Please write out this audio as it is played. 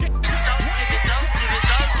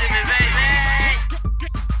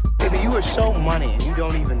so money and you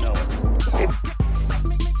don't even know it.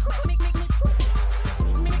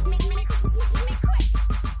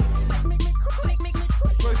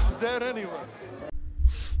 Dead anyway.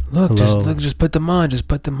 Look, Hello. just put them on. Just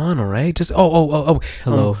put them on, all right? Just Hello.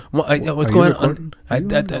 What's Are going you on? Are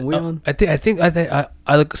we on?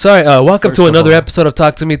 I look. Sorry. Welcome First to of another all- episode of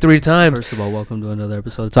Talk to Me 3 Times. First of all, welcome to another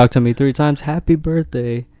episode of Talk to Me 3 Times. Happy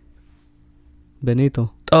birthday,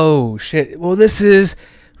 Benito. Oh shit. Well, this is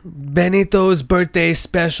Benito's birthday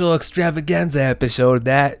special extravaganza episode.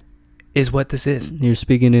 That is what this is. You're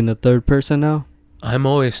speaking in the third person now? I'm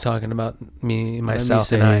always talking about me,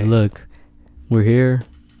 myself, Let me and say, I. Look, we're here.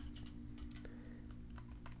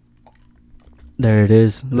 There it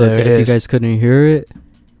is. Look, There it if is. you guys couldn't hear it,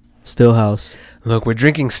 Stillhouse. Look, we're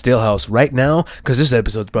drinking Stillhouse right now because this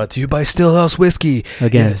episode's brought to you by Stillhouse Whiskey.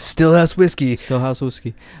 Again. Yes, Stillhouse Whiskey. Stillhouse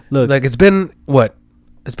whiskey. Look, Like, it's been, what?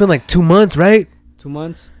 It's been like 2 months, right? 2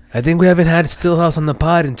 months. I think we haven't had Stillhouse on the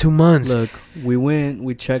pod in 2 months. Look,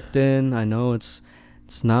 we checked in. I know it's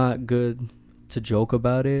not good to joke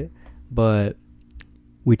about it, but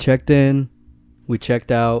we checked in, we checked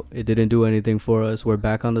out. It didn't do anything for us. We're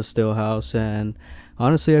back on the Stillhouse, and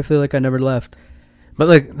honestly, I feel like I never left. But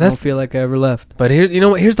like, I that's. don't feel like I ever left. But here's, you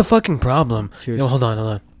know what? Here's the fucking problem. Cheers. Yo, hold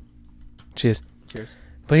on. Cheers. Cheers.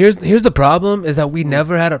 But here's the problem is that we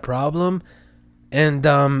never had a problem, and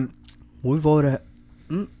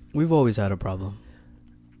We've always had a problem.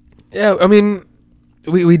 yeah, I mean,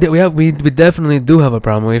 we definitely do have a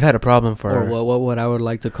problem. We've had a problem for. Or what I would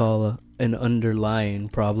like to call an underlying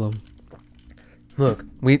problem. Look,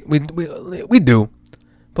 we do,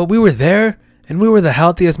 but we were there and we were the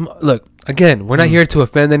healthiest. Look, again, we're not here to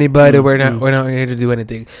offend anybody. We're not here to do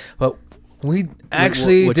anything. But we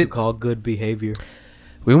actually what you did. call good behavior.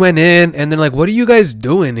 We went in and they're like, "What are you guys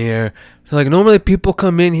doing here?" So like, normally people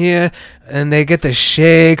come in here and they get the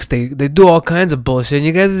shakes. They do all kinds of bullshit. And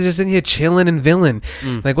you guys are just in here chilling and villain.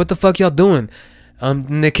 Like, what the fuck y'all doing?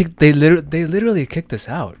 And they literally kicked us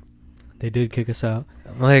out. They did kick us out,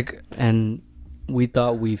 Like, and we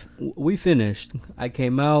thought we finished. I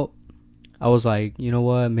came out. I was like, you know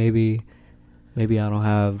what? Maybe I don't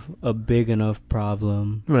have a big enough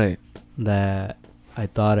problem right, that I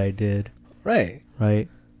thought I did. right. Right?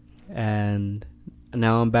 And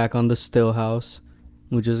now I'm back on the Stillhouse.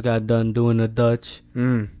 We just got done doing a Dutch,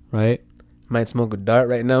 right? Might smoke a dart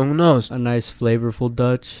right now. Who knows? A nice flavorful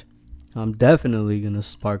Dutch. I'm definitely gonna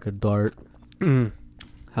spark a dart.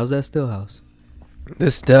 How's that Stillhouse?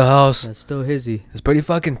 This Stillhouse That's Stillhizzy. is pretty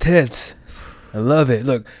fucking tits. I love it.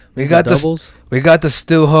 Look, we Is got it this. doubles? We got the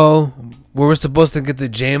Stillho. We were supposed to get the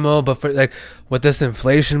JMO, but for like with this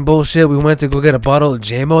inflation bullshit, we went to go get a bottle of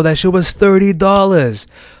JMO. That shit was $30.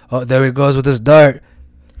 Oh, there he goes with his dart.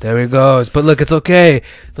 There he goes. But look, it's okay.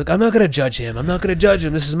 Look, I'm not gonna judge him.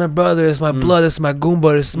 This is my brother. This is my blood. This is my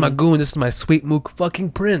goomba. This is my goon. This is my sweet mook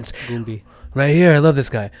fucking prince. Goombi. Right here. I love this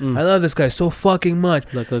guy. I love this guy so fucking much.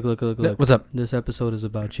 Look. What's up? This episode is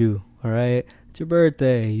about you, alright? It's your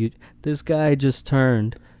birthday. This guy just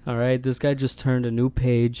turned, alright? This guy just turned a new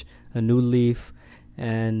page, a new leaf,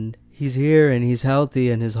 and he's here and he's healthy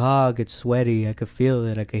and his hog, it's sweaty. I could feel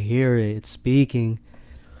it. I could hear it. It's speaking.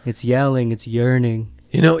 It's yelling. It's yearning.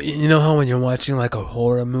 You know how when you're watching like a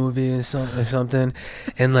horror movie or something,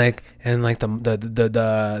 and the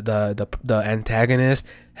antagonist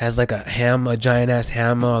has like a giant ass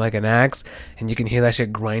hammer, or like an axe, and you can hear that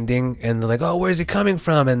shit grinding, and they're like, "Oh, where's he coming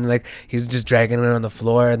from?" And like he's just dragging it on the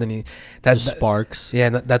floor, and then Sparks. Yeah,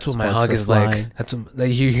 that's what my Sparks hog are is flying. like. That's what,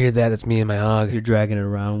 you hear that? That's me and my hog. You're dragging it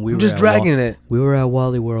around. I'm just dragging it. We were at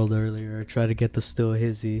Wally World earlier. I tried to get the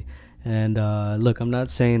Stillhizzy. And look, I'm not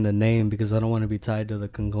saying the name because I don't want to be tied to the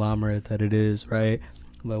conglomerate that it is, right?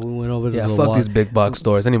 But we went over to fuck these big box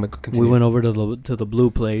stores. Anyway, continue. We went over to the blue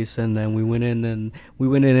place, and then we went in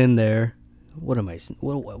there.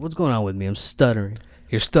 What's going on with me? I'm stuttering.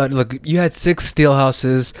 You're stuck. Look, you had 6 steel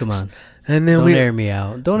houses. Come on. And then Don't air me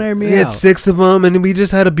out. We had 6 of them, and we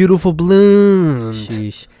just had a beautiful balloon.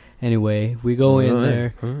 Sheesh. Anyway, we go in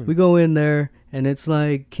there. We go in there, and it's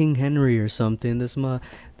like King Henry or something. This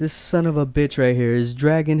son of a bitch right here is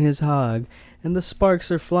dragging his hog, and the sparks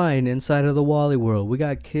are flying inside of the Wally World. We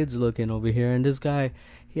got kids looking over here, and this guy,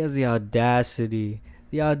 he has the audacity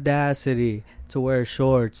to wear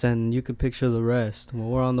shorts, and you can picture the rest. When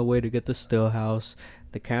we're on the way to get the Stillhouse,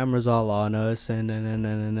 the camera's all on us, and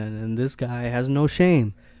this guy has no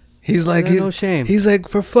shame. He's like, no shame. He's like,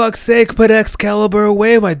 for fuck's sake, put Excalibur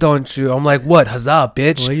away, why don't you? I'm like, what? Huzzah,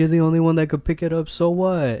 bitch. Well, you're the only one that could pick it up, so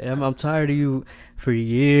what? I'm tired of you For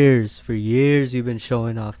years, you've been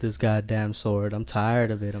showing off this goddamn sword. I'm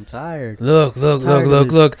tired of it. I'm tired. Look.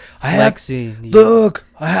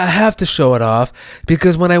 I have to show it off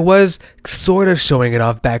because when I was sort of showing it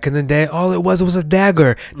off back in the day, all it was a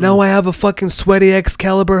dagger. Now I have a fucking sweaty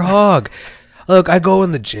Excalibur hog. Look, I go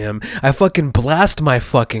in the gym, I fucking blast my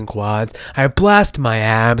fucking quads, I blast my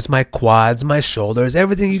abs, my quads, my shoulders,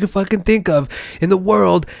 everything you can fucking think of in the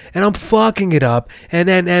world, and I'm fucking it up, and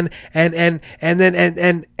then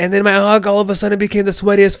my hog all of a sudden became the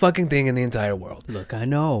sweatiest fucking thing in the entire world. Look, I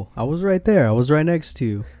know. I was right there. I was right next to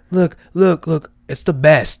you. Look, it's the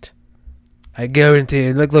best. I guarantee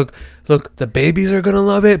it. Look, the babies are gonna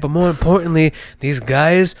love it, but more importantly, these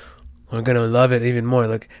guys are gonna love it even more.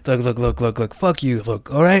 Look. Fuck you.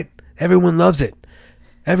 Look, all right. Everyone loves it.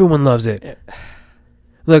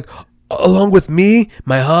 Look, along with me,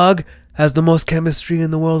 my hog has the most chemistry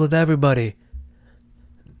in the world with everybody.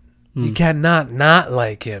 You cannot not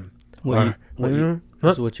like him.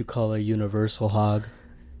 That's what you call a universal hog.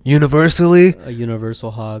 Universally, a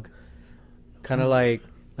universal hog. Kind of like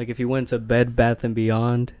if you went to Bed Bath and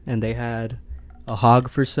Beyond and they had a hog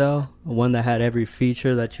for sale, one that had every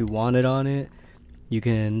feature that you wanted on it. You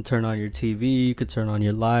can turn on your TV, you could turn on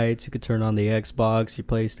your lights, you could turn on the Xbox, your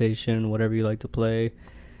PlayStation, whatever you like to play.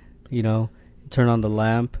 You know, turn on the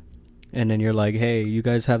lamp, and then you're like, hey, you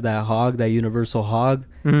guys have that hog, that universal hog?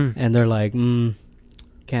 And they're like,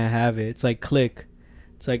 can't have it. It's like Click.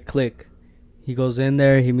 He goes in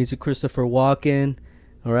there, he meets a Christopher Walken.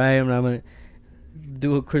 All right, I'm going to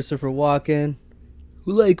do a Christopher Walken.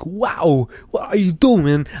 Like, wow, what are you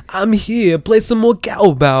doing? I'm here. Play some more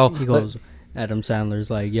cowbell. He goes, Adam Sandler's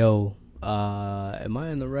like, yo, am I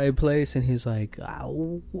in the right place? And he's like,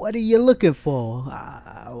 what are you looking for?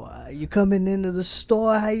 You coming into the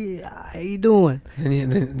store? How you doing?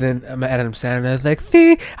 And then Adam Sandler's like,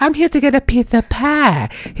 see, I'm here to get a piece of pie.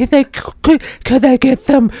 He's like, could I get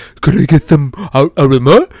some a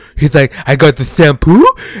remote? He's like, I got the shampoo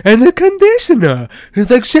and the conditioner. He's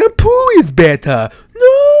like, shampoo is better.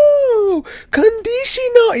 No,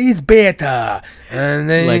 conditioner is better. And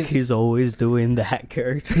then like he's always doing that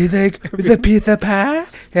character. He's like, the piece of pie?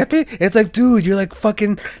 Happy? It's like, dude, you're like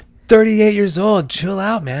fucking 38 years old. Chill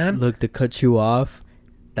out, man. Look, to cut you off,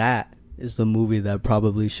 that is the movie that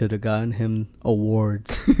probably should have gotten him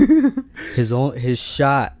awards. his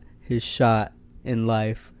shot in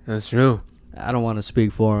life. That's true. I don't want to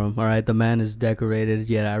speak for him. All right, the man is decorated,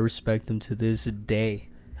 yet I respect him to this day.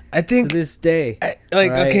 I think to this day,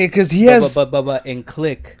 right? Okay, because he has. But in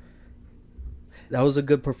Click, that was a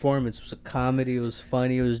good performance. It was a comedy. It was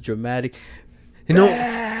funny. It was dramatic. You know,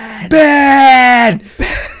 bad.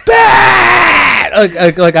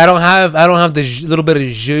 Like I don't have the little bit of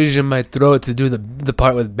zhuzh in my throat to do the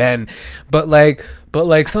part with Ben, but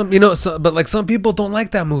some people don't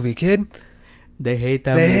like that movie, kid. They hate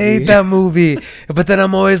that movie. But then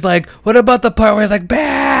I'm always like, what about the part where it's like,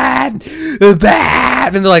 bad?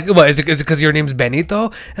 And they're like, what, is it because your name's Benito?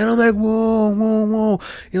 And I'm like, whoa.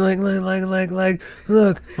 You're like,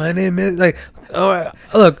 look, my name is, like, all right,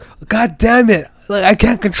 look, God damn it. Like, I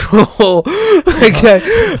can't control.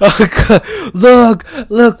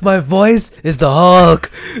 Look, my voice is the Hulk.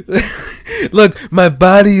 Look, my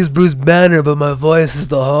body is Bruce Banner, but my voice is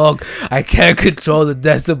the Hulk. I can't control the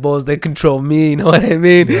decibels. They control me. You know what I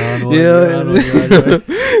mean?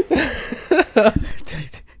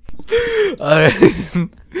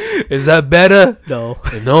 Is that better? No,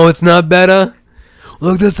 it's not better.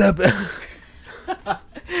 Look this up.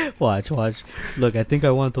 Watch. Look, I think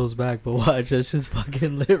I want those back, but watch, that's just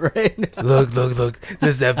fucking lit right now. Look.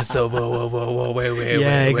 This episode. Whoa. Wait.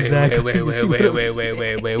 Yeah, exactly. Wait.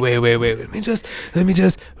 Let me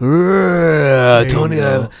just. Tony,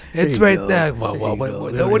 it's right there.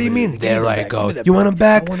 What do you mean? There I go. You want him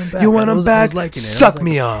back? Suck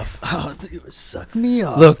me off. Suck me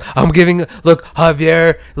off. Look,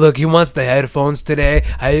 Javier. Look, he wants the headphones today.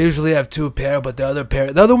 I usually have two pair, but the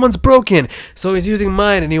other one's broken. So he's using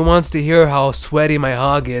mine, and he wants to hear how sweaty my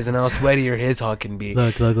hog is and how sweatier his hog can be.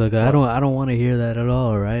 Look. I don't want to hear that at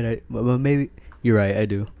all. Right? But maybe you're right. I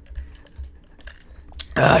do.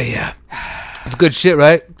 Yeah. It's good shit,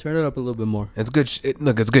 right? Turn it up a little bit more. It's good.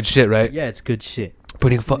 Look, it's good shit, right? Yeah, it's good shit.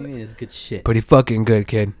 It's good shit. Pretty fucking good,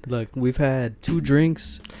 kid. Look, we've had 2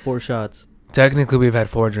 drinks, 4 shots. Technically, we've had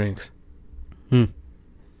 4 drinks.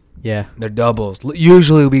 Yeah. They're doubles.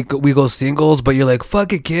 Usually, we go singles, but you're like,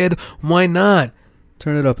 fuck it, kid. Why not?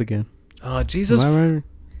 Turn it up again. Oh, Jesus. Right?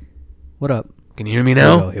 What up? Can you hear me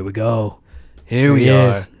now? Here we go. Here we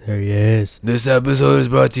are. There he is. This episode is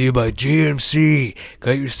brought to you by GMC.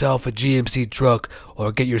 Get yourself a GMC truck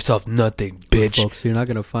or get yourself nothing, bitch. Folks, you're not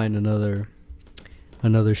going to find another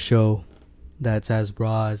another show that's as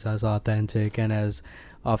raw, as authentic, and as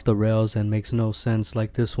off the rails and makes no sense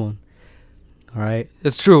like this one. All right,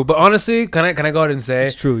 It's true, but honestly, can I go ahead and say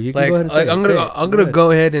it's true. You can like, go ahead and say I'm it. gonna Say it. I'm gonna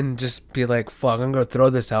go ahead and just be like, fuck, I'm gonna throw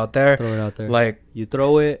this out there. Throw it out there. Like, you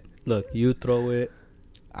throw it. Look, you throw it.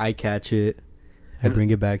 I catch it. I And-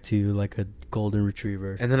 bring it back to you like a golden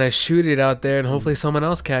retriever. and then I shoot it out there, and hopefully someone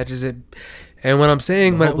else catches it. And what I'm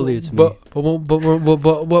saying, But hopefully it's but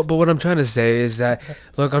what I'm trying to say is that,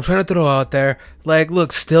 look, I'm trying to throw out there, like,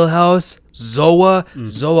 look, Stillhouse,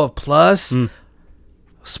 Zoa Plus,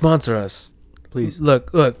 sponsor us, Please.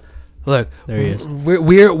 Look. There he is.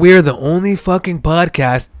 We're the only fucking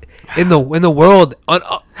podcast in the world,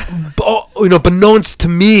 beknownst to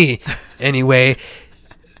me, anyway,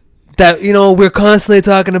 that, we're constantly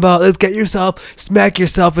talking about, let's smack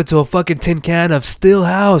yourself into a fucking tin can of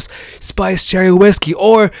Stillhouse spiced cherry whiskey,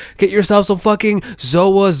 or get yourself some fucking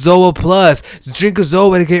Zoa Plus. Drink a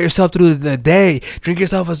Zoa to get yourself through the day. Drink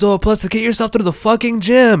yourself a Zoa Plus to get yourself through the fucking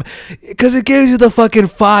gym, because it gives you the fucking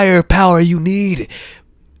firepower you need.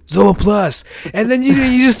 Zoa Plus. And then you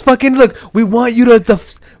just fucking, look, we want you to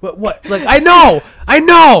what? Like, I know,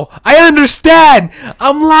 I understand.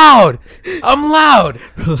 I'm loud.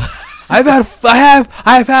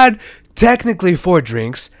 I've had technically 4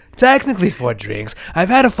 drinks. I've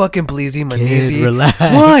had a fucking Bleezy Maneezy. Relax.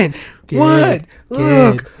 What?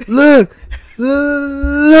 Look.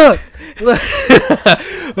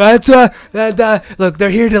 That's look, they're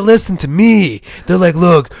here to listen to me. They're like,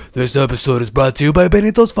 look, this episode is brought to you by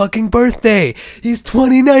Benito's fucking birthday. He's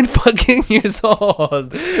 29 fucking years old.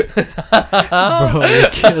 Bro, you're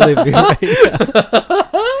killing me right now.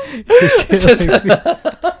 You're killing me.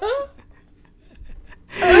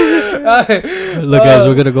 Look, guys,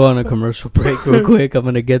 we're gonna go on a commercial break real quick. I'm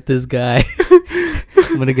gonna get this guy.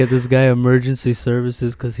 Emergency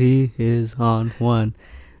services because he is on one.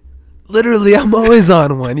 Literally, I'm always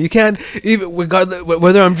on one. You can't even, regardless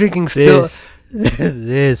whether I'm drinking still.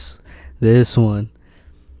 This one.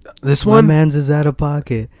 This My one, man's is out of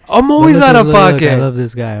pocket. I'm always out of Look, pocket. I love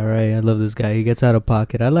this guy. All right, I love this guy. He gets out of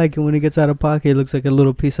pocket. I like it when he gets out of pocket. It looks like a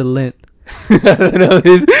little piece of lint. I don't know.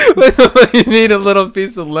 What do you mean, a little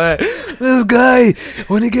piece of lead? This guy,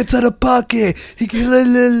 when he gets out of pocket, he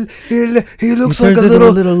looks like a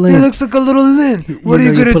little lint. He looks like a little lint. What are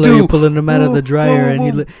you gonna do? You're pulling him out of the dryer,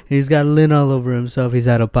 and he's got lint all over himself. He's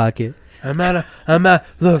out of pocket. Look, I'm a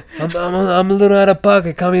little out of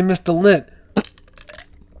pocket. Call me Mr. Lint.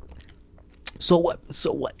 So what?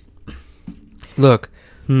 Look.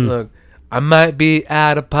 I might be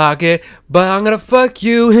out of pocket, but I'm gonna fuck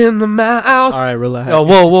you in the mouth. All right, relax. Oh,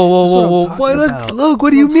 whoa. Look,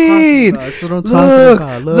 what do you mean? That's what I'm talking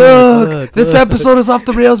about. Look. This episode is off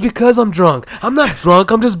the rails because I'm drunk. I'm not drunk.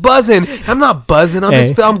 I'm just buzzing. I'm not buzzing. I'm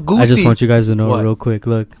goosey. I just want you guys to know What? real quick.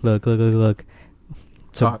 Look.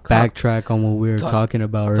 To backtrack on what we were talking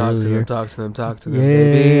about earlier. Talk to them, Yeah,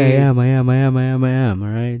 baby. I am. All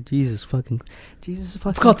right, Jesus fucking.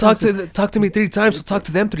 It's called talk to me 3 times, so talk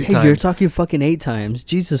to them 3 Hey, times. you're talking fucking 8 times.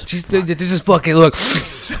 Jesus. This is fucking, look.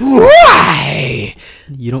 Why?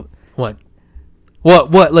 You don't. What?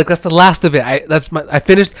 Like, that's the last of it. I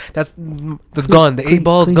finished. That's gone. The 8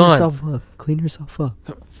 ball's gone. Clean yourself up.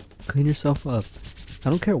 I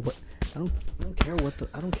don't care what. I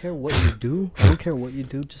don't care what you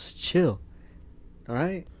do. Just chill. All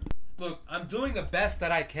right. Look, I'm doing the best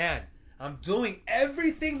that I can. I'm doing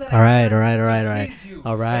everything that All I can. right.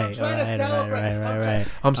 All right.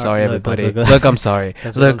 I'm sorry, Look, everybody. look. Look, I'm sorry.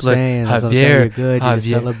 That's what I'm saying. That's what I'm saying. You're good. You can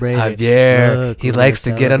celebrate it. Javier, Look, he we're likes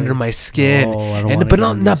to gonna get under celebrate. my skin, No, I don't and wanna but get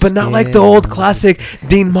under not your like the skin. old classic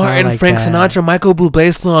Dean It's not Martin, like Frank that. Sinatra, Michael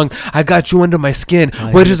Bublé song. I got you under my skin,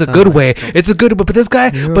 Oh, which yeah, is a it's good not way. like- It's a good, but this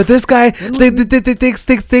guy thinks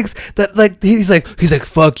that, like, he's like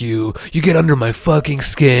fuck you. You get under my fucking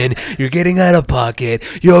skin. You're getting out of pocket.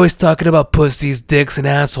 You're always talking about pussies, dicks, and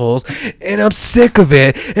assholes, and I'm sick of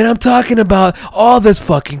it. And I'm talking about all this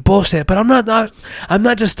fucking bullshit. But I'm not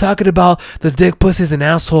just talking about the dick, pussies, and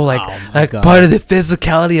asshole like God. part of the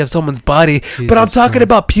physicality of someone's body. But I'm Jesus talking Christ.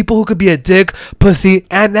 about people who could be a dick, pussy,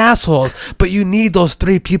 and assholes. But you need those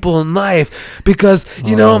 3 people in life because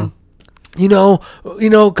you know,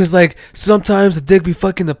 because like sometimes the dick be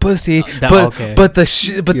fucking the pussy, but the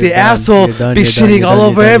You're done. asshole You're done. be You're shitting done. all You're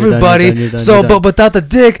over done. You're everybody. done. You're done. So, You're done. but without the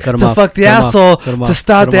dick Cut 'em to off. fuck the Cut 'em off. asshole, Cut 'em to off.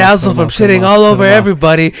 stop Cut the 'em off. asshole Cut 'em from off. Cut 'em shitting off. all Cut over 'em off.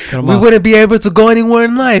 everybody, 'em we off. wouldn't be able to go anywhere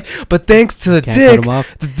in life. But thanks to the Can't cut dick, 'em off.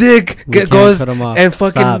 the dick We can't goes cut 'em off. and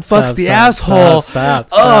fucking Stop, fucks stop, the stop, asshole stop,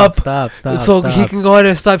 up, stop, so he stop. can go ahead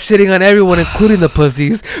and stop shitting on everyone, including the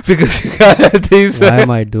pussies, because you got these. Why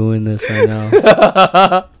am I doing this right now?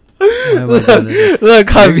 Look,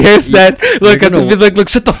 Javier said, look,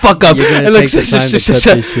 shut the fuck up. And like, shut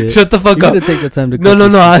the fuck You're up. gonna take the time to No,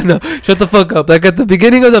 cut I this know. Shut the fuck up. Like at the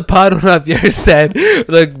beginning of the pod, when Javier said,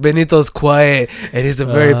 "Look, Benito's quiet and he's a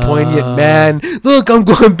very poignant man." Look, I'm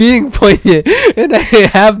being poignant, and I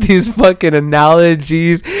have these fucking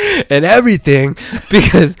analogies and everything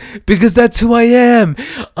because that's who I am.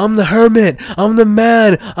 I'm the hermit. I'm the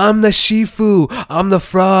man. I'm the Shifu. I'm the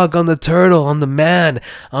frog. I'm the turtle. I'm the man.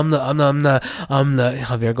 I'm the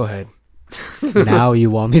Javier. Go ahead. Now you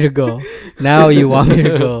want me to go.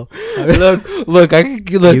 Look.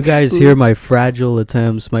 You guys hear my fragile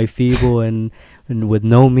attempts, my feeble and with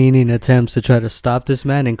no meaning attempts to try to stop this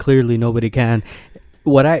man, and clearly nobody can.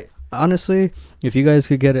 What I honestly, if you guys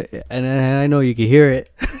could get it, and I know you can hear it,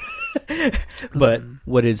 but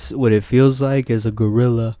what it feels like is a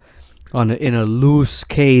gorilla in a loose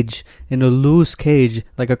cage,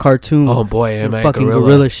 like a cartoon. Oh boy, am I fucking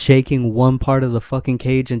gorilla shaking one part of the fucking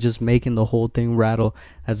cage and just making the whole thing rattle.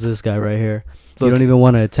 That's this guy right here. Look, you don't even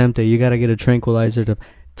want to attempt it. You gotta get a tranquilizer to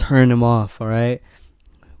turn him off. All right,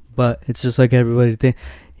 but it's just like everybody think.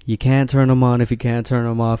 You can't turn him on if you can't turn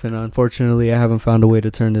him off, and unfortunately, I haven't found a way to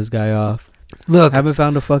turn this guy off. Look, I haven't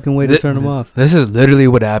found a fucking way to turn him off. This is literally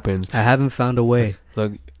what happens. I haven't found a way.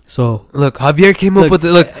 Look. So look, Javier came up with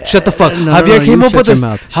shut the fuck. No, Javier came up with this.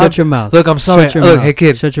 Shut your mouth. Look, I'm sorry. Look, hey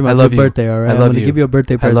kid, shut your mouth. I love it's your birthday, all right? I love I'm gonna you. give you a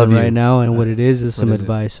birthday I love present you. right now, and what it is some what is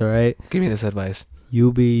advice, all right? Give me this advice.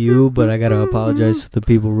 You be you, but I gotta apologize to the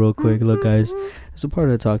people real quick. Look, guys, as a part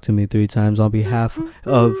of Talk to Me 3 Times, on behalf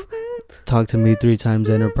of Talk to Me 3 Times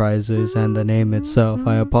Enterprises and the name itself,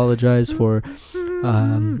 I apologize for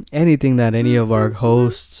anything that any of our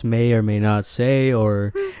hosts may or may not say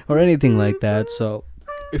or anything like that. So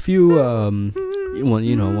if you want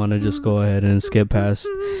to just go ahead and skip past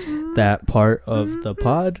that part of the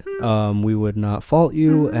pod, we would not fault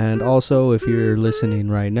you. And also, if you're listening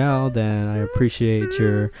right now, then I appreciate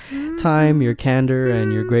your time, your candor,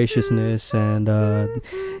 and your graciousness, and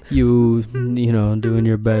you doing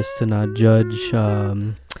your best to not judge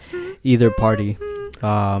either party.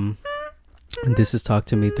 This is Talk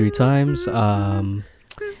to Me 3 Times.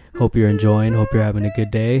 Hope you're enjoying. Hope you're having a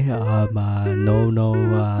good day. We're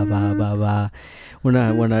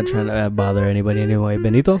not trying to bother anybody anyway.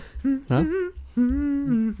 Benito, huh?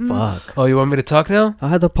 Fuck. Oh, you want me to talk now? I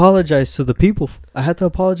had to apologize to the people. I had to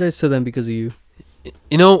apologize to them because of you.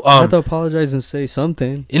 You know, I have to apologize and say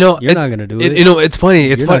something. You know, you're not gonna do it. You know, it's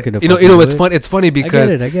funny. It's funny. You know, it's funny. It's funny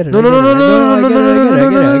because I get it. No.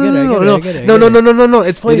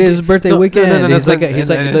 It's funny. It is his birthday weekend. He's like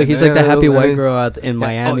the happy white girl in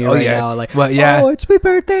Miami right now. Like, oh, it's my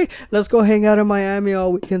birthday. Let's go hang out in Miami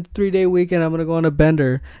all weekend, 3-day weekend. I'm gonna go on a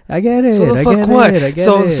bender. I get it. So the fuck what?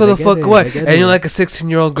 So the fuck what? And you're like a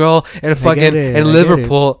 16-year-old girl in fucking in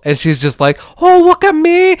Liverpool, and she's just like, oh, look at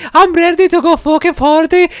me. I'm ready to go fucking party.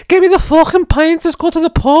 Give me the fucking pints. Let's go to the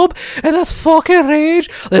pub and let's fucking rage.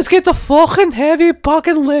 Let's get the fucking heavy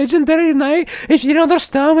fucking legendary night. If you don't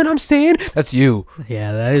understand what I'm saying, that's you.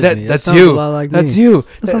 Yeah, that is me. That's sounds you. A lot like that's me. you.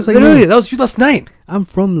 That sounds like literally me. that was you last night. I'm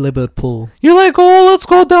from Liverpool. You're like, oh, let's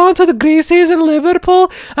go down to the Gracie's in Liverpool.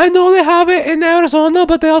 I know they have it in Arizona,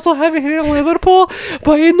 but they also have it here in Liverpool.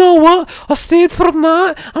 But you know what? Aside from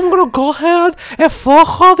that, I'm gonna go ahead and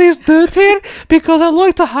fuck all these dudes here because I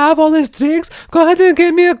like to have all these drinks. Go ahead and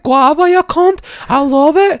get me a guava, you cunt. I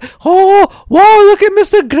love it. Oh, wow, look at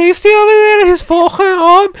Mr. Gracie over there. He's fucking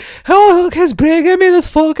on. Oh, look, he's bringing me this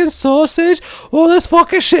fucking sausage. Oh, this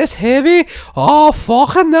fucking shit is heavy. Oh,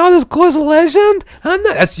 fucking now this guy's a legend. And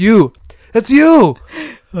that's you. That's you.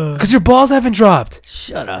 Because your balls haven't dropped.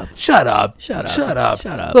 Shut up.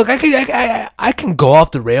 Look, I can go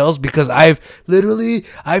off the rails because I've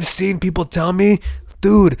seen people tell me,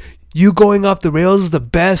 dude, you going off the rails is the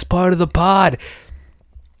best part of the pod.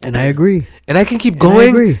 And I agree. And I can keep going.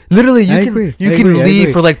 I agree. Literally, you I can agree.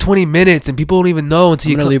 leave for like 20 minutes and people don't even know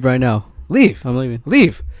until I'm gonna leave right now. Leave. I'm leaving.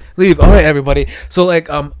 Leave. All right, everybody. So like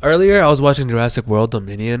earlier I was watching Jurassic World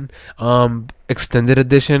Dominion extended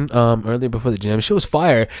edition earlier before the gym. Shit was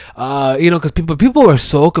fire. Because people were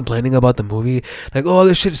so complaining about the movie, like, oh,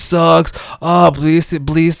 this shit sucks. Oh, please,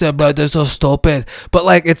 but they're so stupid. But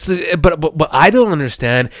like but what I don't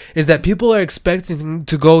understand is that people are expecting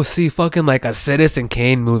to go see fucking like a Citizen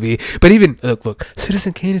Kane movie. But even look,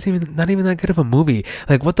 Citizen Kane is not even that good of a movie.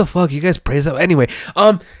 Like, what the fuck? You guys praise that anyway.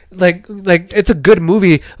 Like it's a good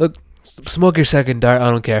movie. Look, Smoke your second dart. I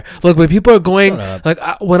don't care. Look, when people are going, like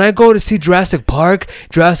when I go to see Jurassic Park,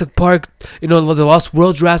 you know, the Lost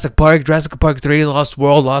World, Jurassic Park 3, Lost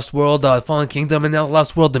World, Fallen Kingdom, and now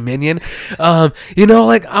Lost World Dominion. You know,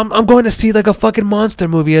 like I'm going to see like a fucking monster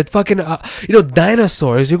movie, a fucking you know,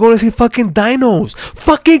 dinosaurs. You're going to see fucking dinos,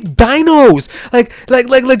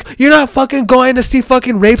 like you're not fucking going to see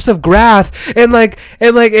fucking Rapes of Grath and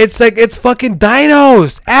it's fucking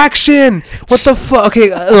dinos, action. What the fuck? Okay,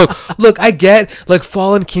 look, I get like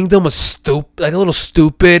Fallen Kingdom was like a little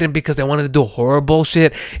stupid, and because they wanted to do horror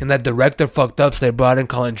bullshit, and that director fucked up, so they brought in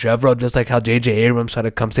Colin Trevorrow, just like how J.J. Abrams tried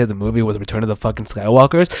to come save the movie with Return of the fucking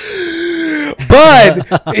Skywalkers. But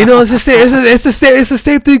you know, it's the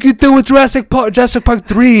same thing you do with Jurassic Park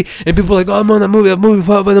 3, and people are like, oh man,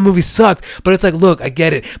 that movie sucked. But it's like, look, I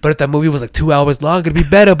get it, but if that movie was like 2 hours long, it'd be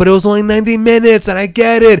better. But it was only 90 minutes, and I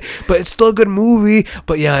get it, but it's still a good movie.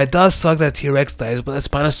 But yeah, it does suck that T-Rex dies, but that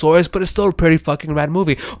Spinosaurus, but it's still a pretty fucking rad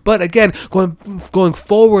movie. But again, going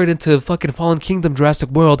forward into fucking Fallen Kingdom, Jurassic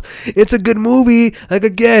World, it's a good movie. Like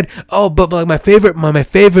again, but like my favorite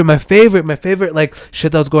like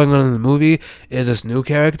shit that was going on in the movie is this new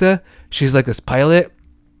character. She's like this pilot,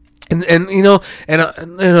 and you know,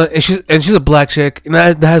 and she's a black chick, and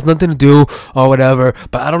that has nothing to do or whatever.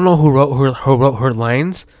 But I don't know who wrote her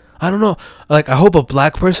lines. I don't know. Like, I hope a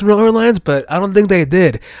black person wrote her lines, but I don't think they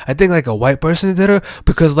did. I think like a white person did her,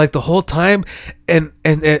 because like the whole time, and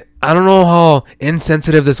I don't know how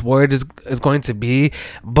insensitive this word is going to be,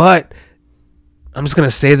 but I'm just gonna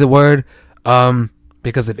say the word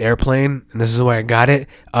because of Airplane, and this is where I got it.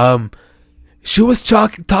 She was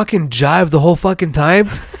talking jive the whole fucking time,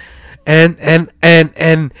 and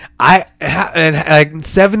I like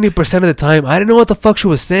 70% of the time I didn't know what the fuck she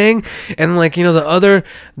was saying, and like, you know, the other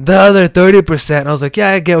 30% I was like, yeah,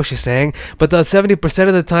 I get what she's saying, but the 70%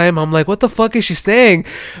 of the time I'm like, what the fuck is she saying?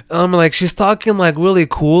 I'm like, she's talking like really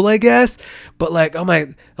cool, I guess, but like I'm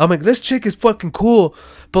like this chick is fucking cool,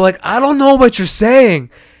 but like I don't know what you're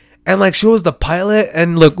saying. And like, she was the pilot,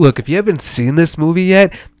 and look, if you haven't seen this movie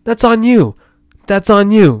yet, that's on you.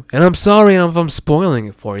 And I'm sorry if I'm spoiling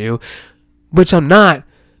it for you, which I'm not.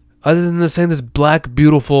 Other than saying this black,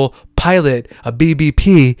 beautiful pilot, a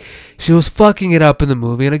BBP, she was fucking it up in the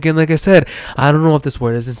movie. And again, like I said, I don't know if this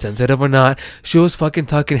word is insensitive or not. She was fucking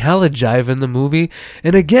talking hella jive in the movie.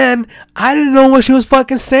 And again, I didn't know what she was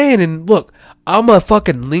fucking saying. And look, I'm a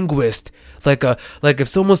fucking linguist. Like if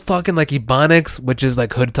someone's talking like Ebonics, which is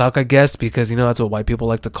like hood talk, I guess, because you know that's what white people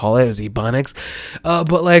like to call it, is Ebonics.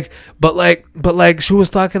 But like she was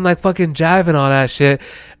talking like fucking jive and all that shit,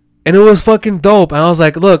 and it was fucking dope. And I was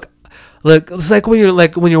like, look, it's like when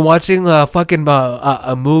you're watching a fucking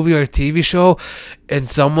a movie or a TV show, and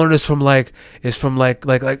someone is from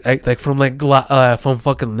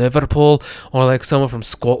fucking Liverpool, or like someone from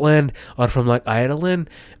Scotland, or from like Ireland,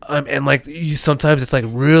 and like sometimes it's like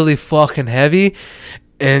really fucking heavy,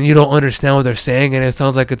 and you don't understand what they're saying, and it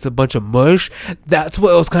sounds like it's a bunch of mush. That's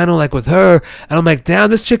what it was kind of like with her, and I'm like,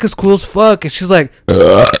 damn, this chick is cool as fuck, and she's like,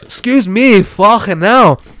 excuse me, fucking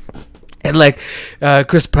now. And like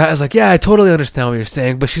Chris Pratt is like, yeah, I totally understand what you're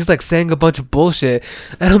saying, but she's like saying a bunch of bullshit,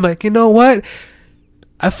 and I'm like, you know what?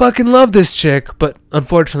 I fucking love this chick, but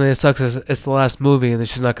unfortunately it sucks. It's the last movie, and then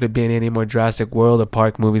she's not going to be in any more Jurassic World or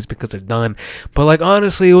Park movies because they're done. But like,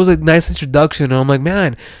 honestly, it was a nice introduction, and I'm like,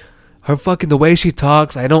 man, her fucking, the way she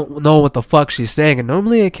talks, I don't know what the fuck she's saying, and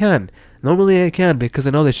normally I can because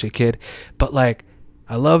I know this shit, kid. But like,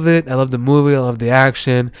 I love it. I love the movie. I love the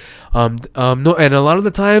action. No, and a lot of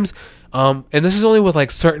the times, and this is only with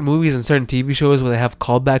like certain movies and certain TV shows where they have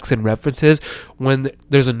callbacks and references when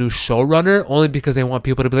there's a new showrunner, only because they want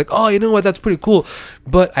people to be like, oh, you know what, that's pretty cool.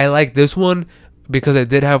 But I like this one because it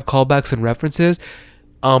did have callbacks and references,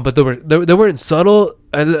 but they weren't subtle.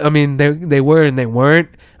 I mean, they were and they weren't.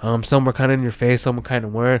 Some were kind of in your face, some kind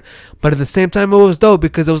of weren't. But at the same time, it was dope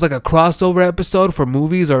because it was like a crossover episode for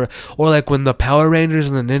movies, or like when the Power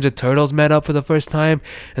Rangers and the Ninja Turtles met up for the first time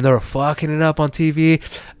and they were fucking it up on TV.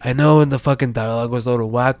 I know, and the fucking dialogue was a little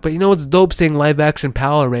whack, but you know, it's dope seeing live action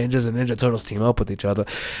Power Rangers and Ninja Turtles team up with each other.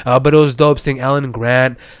 But it was dope seeing Alan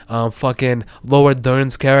Grant, fucking Laura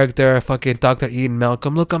Dern's character, fucking Dr. Ian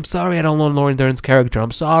Malcolm. Look, I'm sorry I don't know Laura Dern's character. I'm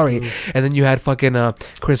sorry. And then you had fucking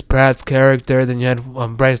Chris Pratt's character. Then you had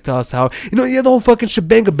Bryce Dallas Howard. You know, you had the whole fucking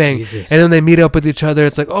shebang bang. Jesus. And then they meet up with each other.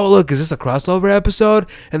 It's like, oh look, is this a crossover episode?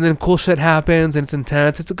 And then cool shit happens, and it's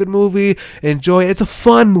intense. It's a good movie. Enjoy it. It's a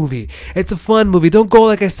fun movie. Don't go,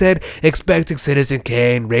 like I said, expecting Citizen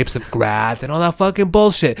Kane, Rapes of Grath, and all that fucking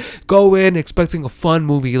bullshit. Go in expecting a fun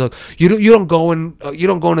movie. Look, you don't go into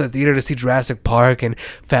the theater to see Jurassic Park and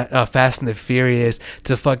Fast and the Furious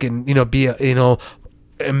to fucking, you know, be a, you know,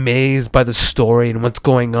 amazed by the story and what's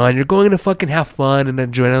going on. You're going to fucking have fun and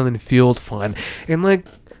adrenaline fueled fun, and like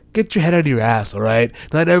get your head out of your ass. All right,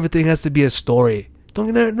 not everything has to be a story. Don't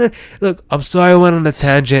look. I'm sorry I went on a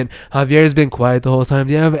tangent. Javier's been quiet the whole time.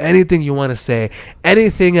 Do you have anything you want to say?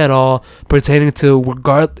 Anything at all pertaining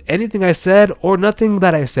to anything I said or nothing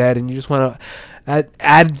that I said, and you just want to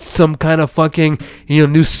add some kind of fucking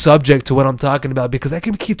new subject to what I'm talking about? Because I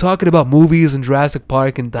can keep talking about movies and Jurassic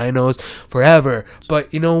Park and dinos forever.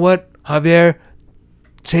 But you know what, Javier?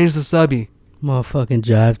 Change the subby. Motherfucking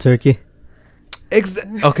jive turkey.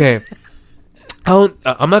 Okay.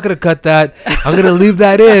 I'm not gonna cut that. I'm gonna leave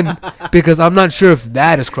that in because I'm not sure if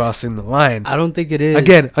that is crossing the line. I don't think it is.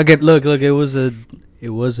 Again. Look. It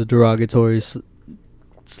was a derogatory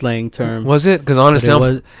slang term. Was it? Because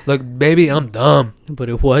honestly, look, baby, I'm dumb. But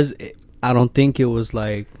it was. I don't think it was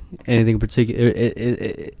like anything particular.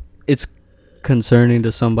 It's concerning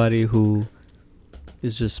to somebody who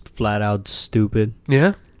is just flat out stupid.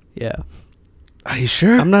 Yeah. Yeah. Are you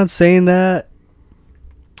sure? I'm not saying that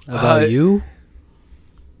about you.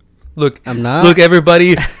 Look, I'm not. Look,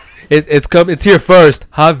 everybody, it's here first.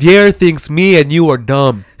 Javier thinks me and you are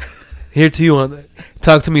dumb. Here to you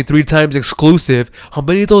talk to me 3 times exclusive on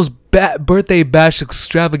Benito's birthday bash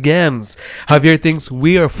extravaganza. Javier thinks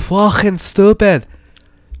we are fucking stupid.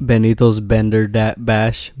 Benito's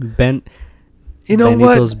bash. You know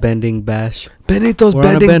Benito's what? bending bash. Benito's We're on a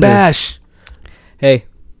bending bender. bash. Hey,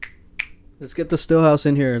 let's get the Stillhouse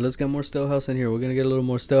in here. Let's get more Stillhouse in here. We're gonna get a little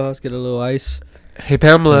more Stillhouse. Get a little ice. Hey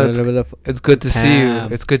Pamela, it's good to see you.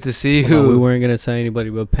 Pam. It's good to see No, we you. weren't gonna tell anybody,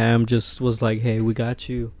 but Pam just was like, "Hey, we got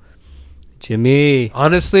you, Jimmy."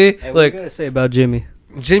 Honestly, Hey, what you gotta say about Jimmy?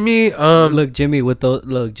 Jimmy, Look, Jimmy,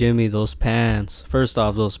 Jimmy, those pants. First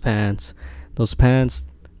off, those pants,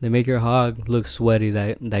 they make your hog look sweaty.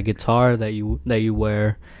 That guitar that you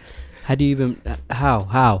wear. How do you even?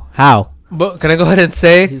 How? but can I go ahead and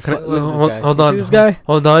say? Look Can I, at this guy. hold You on, see this guy?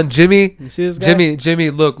 hold on, Jimmy. You see this guy? Jimmy,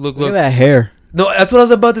 look. Look at that hair. No, that's what I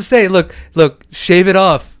was about to say. Look, shave it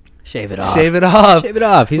off. Shave it off. Shave it off. Shave it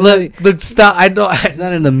off. Look, stop. I know. He's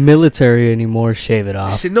not in the military anymore. Shave it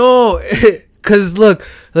off. No, because look,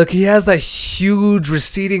 he has that huge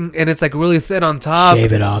receding, and it's like really thin on top.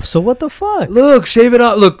 Shave it off. So what the fuck? Look, shave it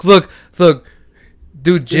off. Look,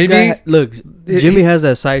 dude, This Jimmy. guy, Jimmy has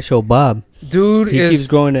that sideshow bob. Dude He is keeps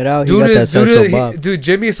growing it out. Dude he got is that sideshow bob. dude.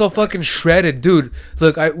 Jimmy is so fucking shredded, dude.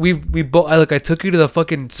 Look, I took you to the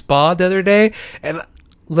fucking spa the other day, and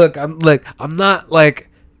I'm not like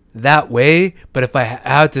that way, but if I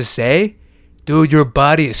have to say, dude, your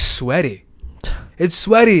body is sweaty. It's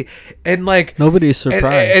sweaty, and like Nobody's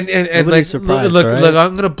surprised. And Nobody's like surprised, look, right? look,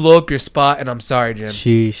 I'm gonna blow up your spot, and I'm sorry, Jim.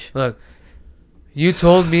 Sheesh. Look, you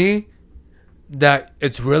told me that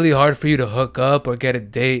it's really hard for you to hook up or get a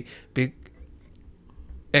date.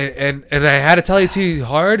 And I had to tell you too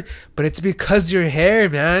hard, but it's because your hair,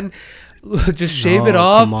 man. Just shave it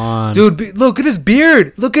off, come on. dude. Look at his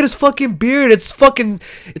beard. Look at his fucking beard. It's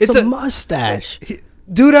It's a mustache.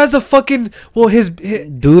 Dude has a fucking his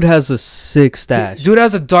Dude has a sick stash. dude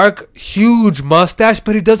has a dark, huge mustache,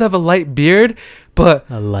 but he does have a light beard. But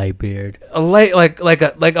A light beard. a light like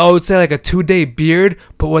I would say like a 2-day beard,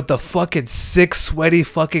 but with the fucking sick, sweaty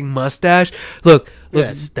fucking mustache. Look,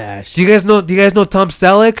 That stash. Do you guys know Tom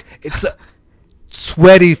Selleck? It's a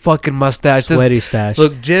sweaty fucking mustache. Sweaty stash.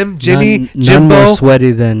 Look, Jimmy, none Jimbo. more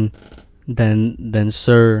sweaty than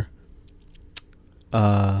Sir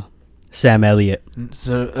Sam Elliott.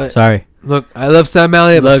 Sorry. Look, I love Sam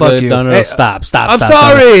Elliott, but fuck you. No, Hey, stop. I'm stop.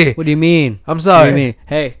 sorry. What do you mean? I'm What sorry. do you mean?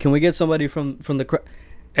 Hey, can we get somebody from the crowd?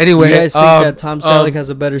 Anyway, You guys think that Tom Selleck has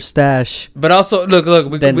a better stash but also look,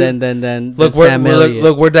 than Sam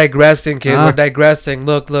Elliott? we're digressing, kid. Huh? We're digressing.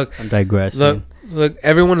 Look. I'm digressing. Look,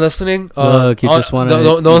 everyone listening. Look, you just want to.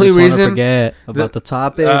 the only reason forget about the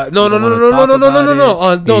topic. no.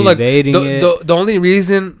 Like Evading it. the only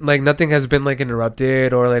reason like nothing has been like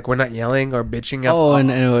interrupted or like we're not yelling or bitching.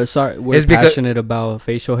 And sorry, we're It's because- passionate about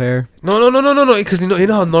facial hair. No. Because you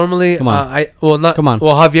know how normally Come on. Come on.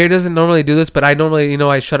 Well, Javier doesn't normally do this, but I normally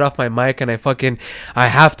I shut off my mic and I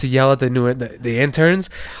have to yell at the interns.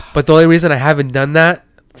 But the only reason I haven't done that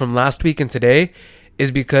from last week and today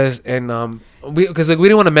is because we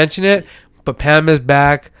didn't want to mention it, but Pam is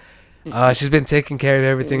back. She's been taking care of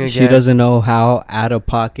everything again. She doesn't know how out of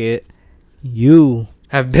pocket you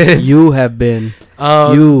have been. You have been.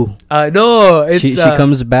 No, it's She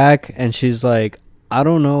comes back and she's like, I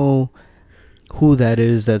don't know who that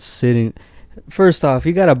is that's sitting. First off,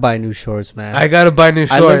 you gotta buy new shorts, man. I gotta buy new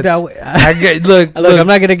shorts. Look, I'm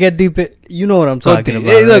not gonna get deep. You know what I'm talking about.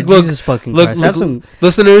 Hey, right? look, Jesus fucking look, Christ. look, Have some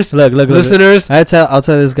listeners. look. Listeners. I'll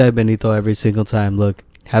tell this guy Benito every single time. Look,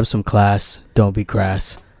 Have some class. Don't be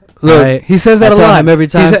crass. Look, Right? he says that I a tell lot him every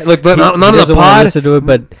time. Look, He- not he on the doesn't wanna pod. listen to it,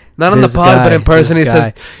 but Not on the this pod, but guy- in person, he this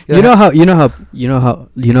says. guy. You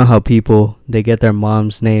know how people they get their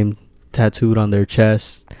mom's name tattooed on their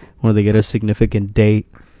chest, or they get a significant date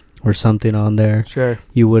or something on there. Sure.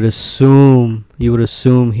 You would assume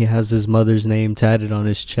he has his mother's name tatted on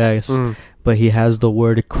his chest, but he has the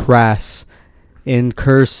word crass in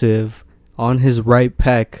cursive on his right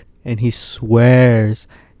pec, and he swears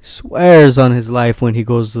on his life when he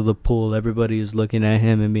goes to the pool. Everybody is looking at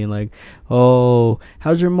him and being like, "Oh,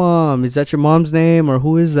 how's your mom? Is that your mom's name, or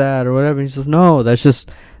who is that, or whatever?" And he says, "No, that's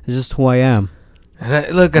just who I am."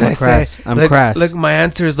 Look, and I say, I'm crass. Look, my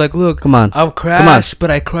answer is like, look, Come on. I'm crash,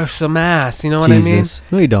 but I crush some ass. You know what I mean?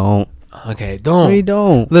 No, you don't. Okay, No, don't. you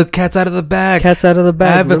don't. Look, cat's out of the bag. Cat's out of the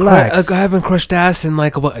bag. Relax. I haven't crushed ass in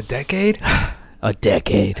like what, a decade? A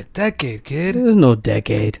decade. A decade, kid. There's no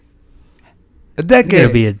decade. A It's decade.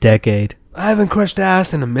 gonna be a decade. I haven't crushed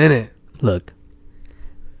ass in a minute. Look.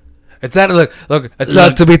 It's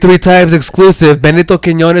out to be 3 times exclusive. Benito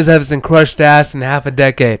Quiñones hasn't crushed ass in half a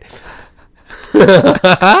decade.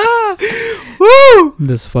 Woo!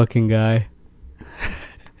 This fucking guy.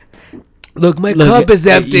 Look, my Look, cup is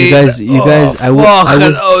empty. you guys, I would.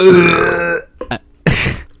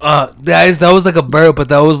 Guys, that was like a burp, but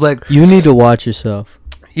that was like, You need to watch yourself.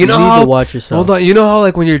 you know need how. to watch yourself. Hold on, you know how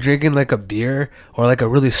like when you're drinking like a beer or like a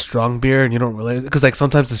really strong beer and you don't realize, because like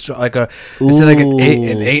sometimes it's like it's like an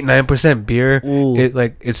 8-9% beer. Ooh. It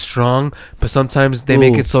like it's strong, but sometimes they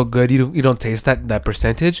make Ooh. it so good you don't taste that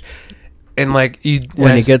percentage, and like you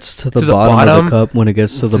When it gets to the bottom of the cup, when it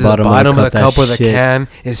gets to the bottom of the cup, or the that can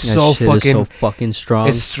is that so shit fucking is so fucking strong.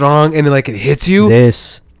 it's strong, and like it hits you.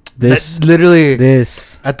 This Literally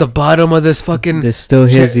this at the bottom of this fucking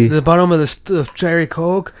Stillhizzy the bottom of the cherry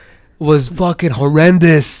coke was fucking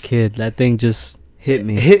horrendous. kid, that thing just hit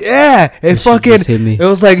me. It That shit fucking just hit me. it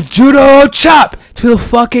was like judo chop to the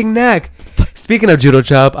fucking neck. Speaking of judo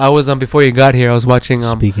chop, I was before you got here, I was watching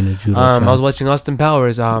Speaking of judo, I was watching Austin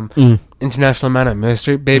Powers International Man of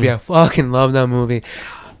Mystery. Baby, I fucking love that movie.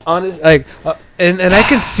 Honest, like and I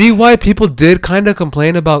can see why people did kind of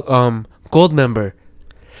complain about Goldmember.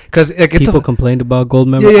 Cause like it's people complained about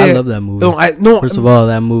Goldmember. Yeah, I love that movie. No, First of all,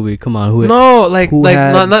 that movie. Come on, who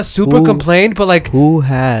had- not super complained, but like who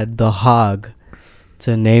had the hog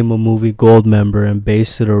to name a movie Goldmember and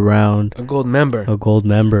base it around a gold member. a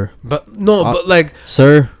Goldmember? But no, but like,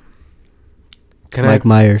 Sir, can Mike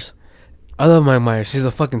Myers. I love Mike Myers. He's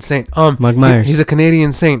a fucking saint. Mike Myers. He's a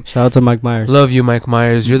Canadian saint. Shout out to Mike Myers. Love you, Mike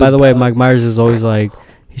Myers. You're By the way, Mike Myers is always like,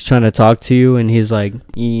 he's trying to talk to you, and he's like,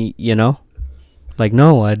 you know, like,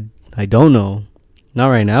 no, I don't know, not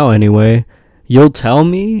right now anyway. You'll tell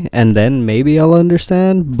me, and then maybe I'll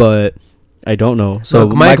understand, but I don't know. So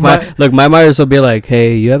Look, Mike Myers will be like,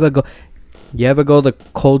 hey, you ever go to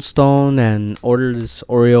Cold Stone and order this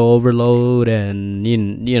Oreo overload, and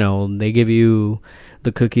you know they give you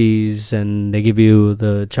the cookies, and they give you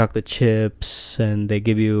the chocolate chips, and they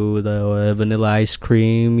give you the vanilla ice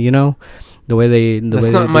cream, you know, That's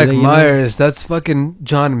not Mike Myers. That's fucking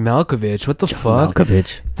John Malkovich. What the fuck?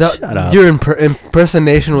 Malkovich. Shut up. Your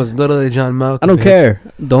impersonation was literally John Malkovich. I don't care.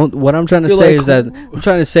 What I'm trying to You're say like, is that I'm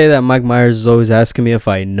trying to say that Mike Myers is always asking me if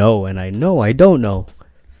I know, and I know I don't know.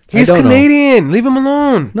 He's I don't Canadian. Leave him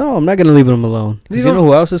alone. No, I'm not gonna leave him alone. 'Cause you know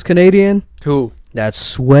who else is Canadian? Who? That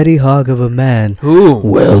sweaty hog of a man, Who?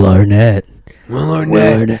 Will Arnett. Will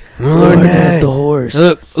Arnett. Will Arnett, Arnett. the horse.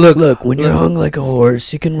 Look. When you're hung like a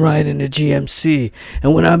horse, you can ride in a GMC.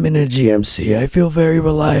 And when I'm in a GMC, I feel very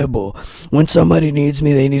reliable. When somebody needs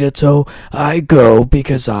me, they need a tow, I go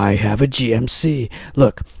because I have a GMC.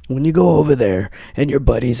 Look, when you go over there and your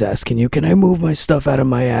buddy's asking you, can I move my stuff out of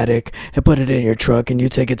my attic and put it in your truck and you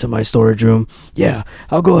take it to my storage room? Yeah,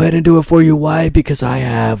 I'll go ahead and do it for you. Why? Because I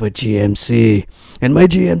have a GMC. And my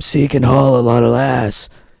GMC can haul a lot of ass.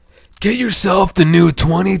 Get yourself the new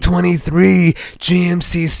 2023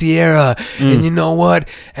 GMC Sierra. And you know what?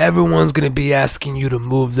 Everyone's going to be asking you to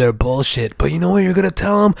move their bullshit. But you know what you're going to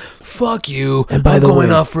tell them? Fuck you. And by I'm the going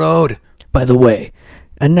way- off-road. By the way,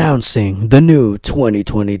 announcing the new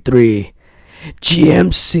 2023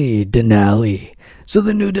 GMC Denali. So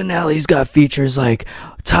the new Denali's got features like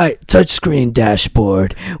touchscreen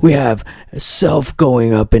dashboard. We have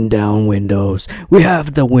self-going up and down windows. We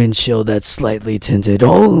have the windshield that's slightly tinted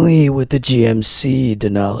only with the GMC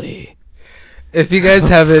Denali. If you guys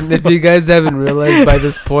haven't realized by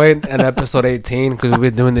this point in episode 18, because we've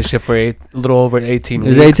been doing this shit for a little over 18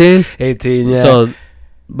 weeks. Is 18? 18, yeah. So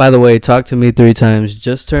By the way, Talk to Me 3 Times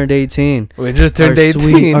just turned 18. We just turned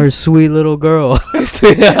 18. Our sweet little girl.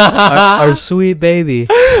 our sweet baby.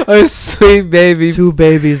 Our sweet baby. 2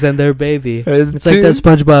 babies and their baby. It's like that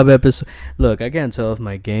SpongeBob episode. Look, I can't tell if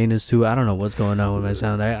my gain is too... I don't know what's going on with my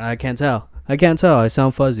sound. I can't tell. I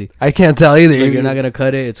sound fuzzy. I can't tell either. Look, you're not going to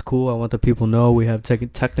cut it. It's cool. I want the people to know we have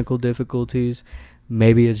technical difficulties.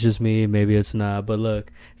 Maybe it's just me, maybe it's not. But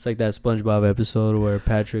look, it's like that SpongeBob episode where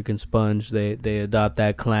Patrick and Sponge, they adopt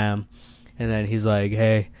that clam. And then he's like,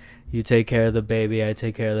 hey, you take care of the baby, I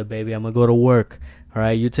take care of the baby. I'm going to go to work. All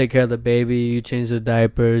right, you take care of the baby, you change the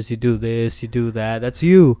diapers, you do this, you do that. That's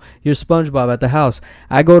you. You're SpongeBob at the house.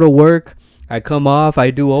 I go to work, I come off, I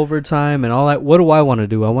do overtime, and what do I want to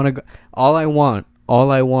do? All I want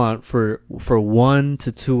for 1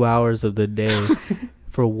 to 2 hours of the day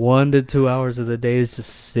for 1 to 2 hours of the day is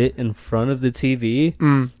just sit in front of the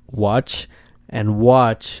TV, watch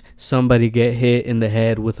somebody get hit in the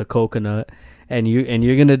head with a coconut, and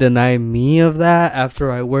you're gonna deny me of that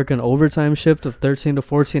after I work an overtime shift of 13 to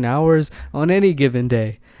 14 hours on any given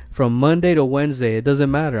day, from Monday to Wednesday. It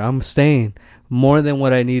doesn't matter. I'm staying more than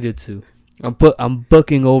what I needed to. I'm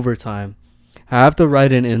booking overtime. I have to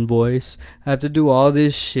write an invoice. I have to do all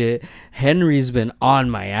this shit. Henry's been on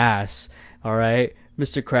my ass. All right.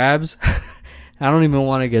 Mr. Krabs, I don't even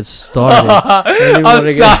want to get started. I'm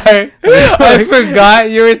sorry. I forgot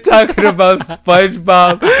you were talking about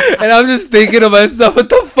SpongeBob. And I'm just thinking to myself, what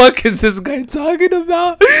the fuck is this guy talking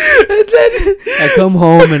about? And then I come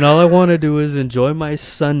home and all I want to do is enjoy my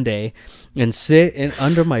Sunday and sit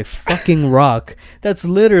under my fucking rock that's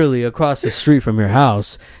literally across the street from your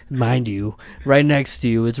house, mind you, right next to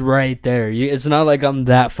you. It's right there. It's not like I'm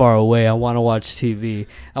that far away. I want to watch TV.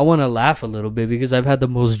 I want to laugh a little bit because I've had the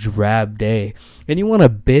most drab day. And you want to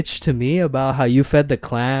bitch to me about how you fed the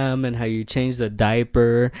clam and how you changed the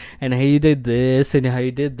diaper and how you did this and how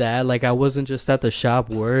you did that, like I wasn't just at the shop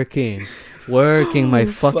working my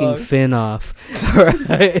fucking fin off.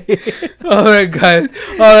 Alright. Alright, guys.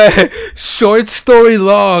 Alright. Short story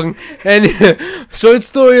long. And short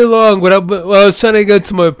story long. What I was trying to get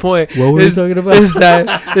to my point. What were we talking about? It's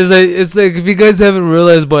like if you guys haven't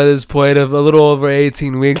realized by this point of a little over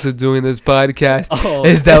 18 weeks of doing this podcast,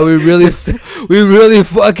 is that we really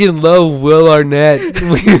fucking love Will Arnett.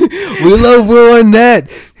 We love Will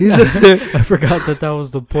Arnett. I forgot that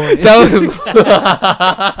was the point. That was.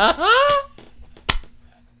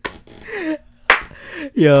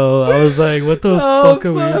 Yo, I was like, what the fuck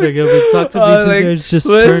are we talking about? Talk to me two guys just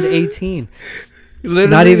turned 18.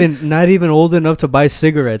 Literally. Not even old enough to buy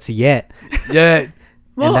cigarettes yet.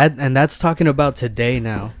 Well, and that's talking about today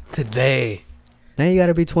now. Today. Now you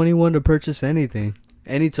gotta be 21 to purchase anything.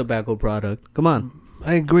 Any tobacco product. Come on.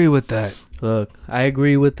 I agree with that. Look, I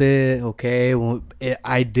agree with it, okay?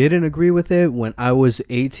 I didn't agree with it when I was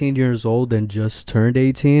 18 years old and just turned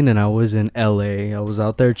 18 and I was in LA. I was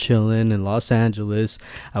out there chilling in Los Angeles.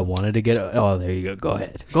 I wanted to get... Oh, there you go. Go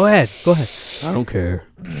ahead. I don't care.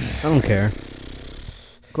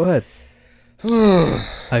 Go ahead.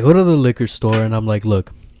 I go to the liquor store and I'm like,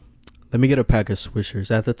 look, let me get a pack of Swishers.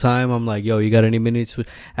 At the time, I'm like, yo, you got any mini Swishers?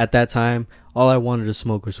 At that time, all I wanted to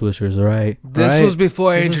smoke were Swishers, all right? This was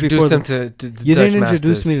before I introduced them to you Dutch didn't Masters.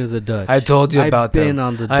 introduce me to the Dutch. I told you about them. I've been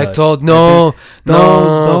on the Dutch. I told don't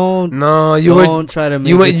try to make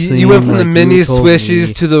you went from the mini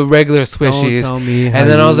Swishies to the regular Swishies. Don't tell me. And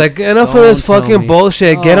then I was like, enough of this fucking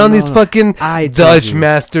bullshit. Get on these fucking Dutch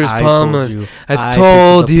Masters Palmas. I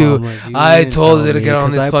told you. I told you to get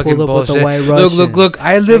on this fucking bullshit. Look.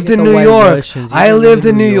 I lived in New York. I lived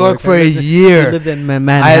in New York for a year. I lived in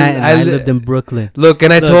Manhattan. I lived in Brooklyn. Look,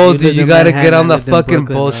 and I told you gotta get on the fucking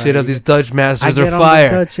bullshit of these Dutch Masters or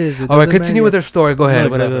fire. Alright, continue with their story. Go ahead.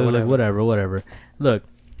 Whatever. Look,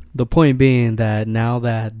 the point being that now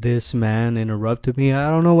that this man interrupted me, I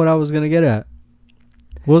don't know what I was gonna get at.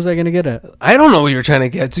 What was I gonna get at? I don't know what you were trying to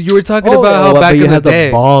get. So you were talking about how back in the day,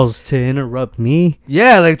 the balls to interrupt me.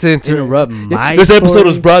 Yeah, like to interrupt my. This episode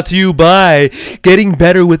was brought to you by getting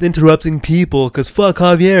better with interrupting people. Cause fuck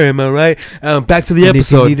Javier, am I right? Back to the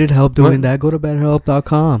episode. If you needed help doing that, go to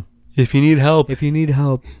betterhelp.com. If you need help, go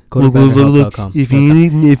to betterhelp.com.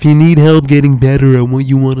 If you need help getting better at what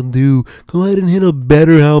you want to do, go ahead and hit up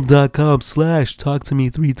betterhelp.com/talk to me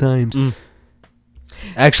 3 times.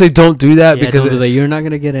 Actually, don't do that because you're not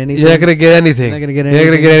gonna get anything. You're not gonna get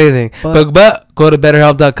anything. But go to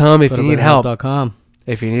betterhelp.com if you need help.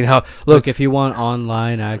 If you need help, look, if you want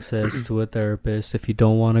online access to a therapist, if you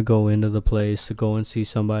don't want to go into the place to go and see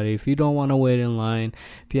somebody, if you don't want to wait in line,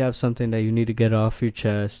 if you have something that you need to get off your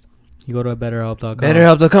chest, You go to BetterHelp.com.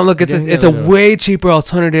 BetterHelp.com. Look, it's a Look. way cheaper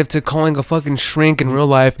alternative to calling a fucking shrink in real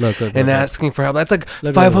life and asking for help. That's like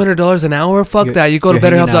 $500 an hour. Fuck that. You go to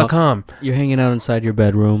BetterHelp.com. You're hanging out inside your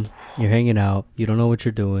bedroom. You're hanging out. You don't know what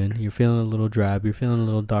you're doing. You're feeling a little drab. You're feeling a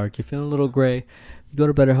little dark. You're feeling a little gray. You go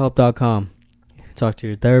to BetterHelp.com. You talk to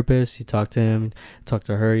your therapist. You talk to him. Talk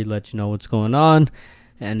to her. He lets you know what's going on.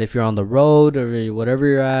 And if you're on the road or whatever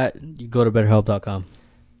you're at, you go to BetterHelp.com.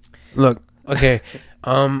 Look, okay.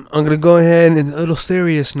 I'm gonna go ahead and a little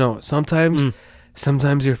serious note. Sometimes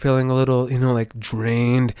you're feeling a little, like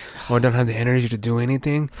drained or don't have the energy to do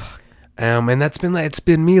anything. And that's been it's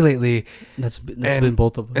been me lately. That's been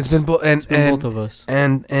both of us. It's been both of us.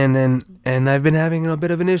 And I've been having a bit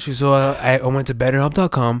of an issue. So I went to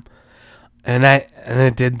BetterHelp.com, and I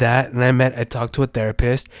did that, and I talked to a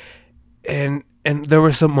therapist, and there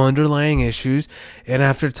were some underlying issues, and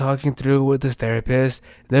after talking through with this therapist,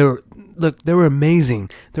 they were amazing.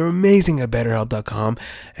 They were amazing at BetterHelp.com.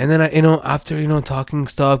 And then after talking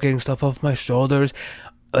stuff, getting stuff off my shoulders,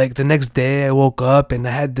 like the next day I woke up and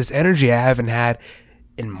I had this energy I haven't had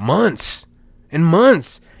in months. And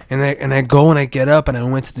I go and I get up and I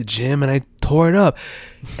went to the gym and I tore it up,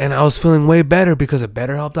 and I was feeling way better because of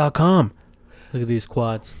BetterHelp.com. Look at these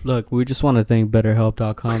quads. Look, we just want to thank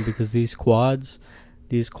BetterHelp.com because these quads,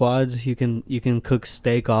 you can cook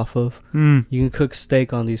steak off of. You can cook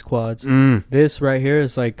steak on these quads. This right here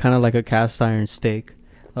is like kind of like a cast iron steak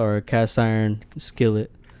or a cast iron skillet,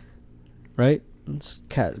 right? It's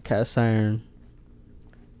cast iron.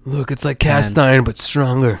 Look, it's like cast iron but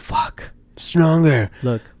stronger. Fuck. Stronger.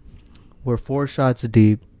 Look, we're 4 shots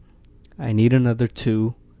deep. I need another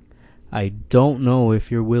 2. I don't know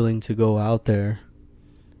if you're willing to go out there,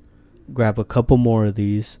 grab a couple more of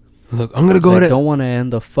these. Look, I'm gonna go ahead. I don't want to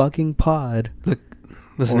end the fucking pod. Look,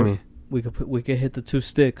 listen to me. We could hit the 2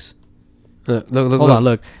 sticks. Look. Hold on,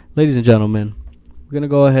 look, ladies and gentlemen, we're gonna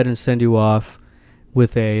go ahead and send you off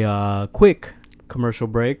with a quick commercial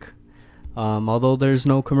break. Although there's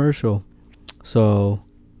no commercial, so.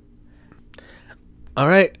 All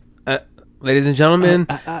right, ladies and gentlemen.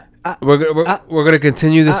 We're gonna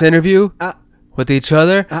continue this interview with each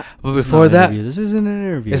other, but before that, this isn't an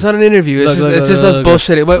interview. It's not an interview. It's just us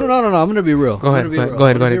bullshitting. No. I'm gonna be real. Go ahead. I'm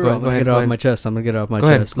gonna get it off my chest. I'm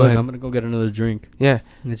gonna go get another drink. Yeah.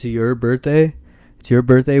 It's your birthday. It's your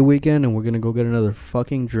birthday weekend, and we're gonna go get another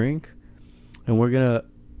fucking drink, and we're gonna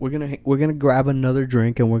grab another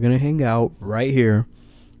drink, and we're gonna hang out right here.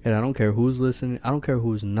 And I don't care who's listening. I don't care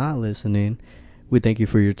who's not listening. We thank you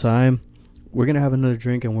for your time. We're going to have another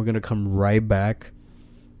drink, and we're going to come right back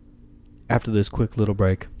after this quick little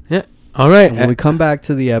break. Yeah. All right. And when we come back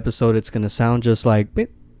to the episode, it's going to sound just like,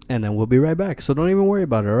 beep, and then we'll be right back. So don't even worry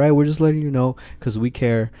about it, all right? We're just letting you know because we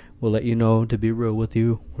care. We'll let you know to be real with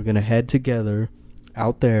you. We're going to head together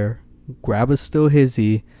out there, grab a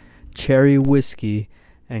Stillhizzy cherry whiskey,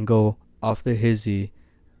 and go off the hizzy.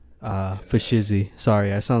 For shizzy.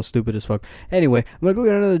 Sorry, I sound stupid as fuck. Anyway, I'm gonna go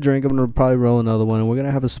get another drink. I'm gonna probably roll another one, and we're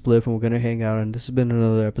gonna have a spliff, and we're gonna hang out. And this has been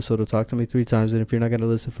another episode of Talk to Me 3 Times. And if you're not gonna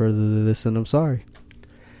listen further to this, then I'm sorry.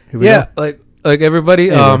 Yeah, go. like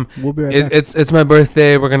everybody. Anyway, we'll be right back. It's my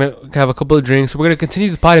birthday. We're gonna have a couple of drinks. We're gonna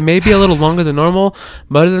continue the party, maybe a little longer than normal,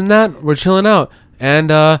 but other than that, we're chilling out,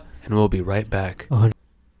 and we'll be right back.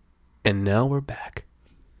 And now we're back.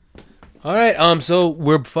 All right. So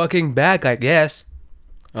we're fucking back, I guess.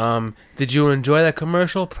 Did you enjoy that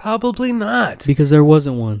commercial? Probably not. Because there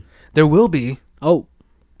wasn't one. There will be. Oh.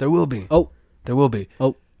 There will be. Oh. There will be.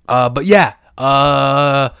 Oh. But yeah.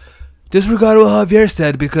 Disregard what Javier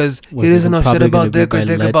said because he doesn't know shit about dick or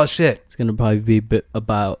dick about shit. It's gonna probably be a bit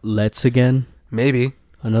about Let's again. Maybe.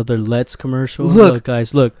 Another Let's commercial. Look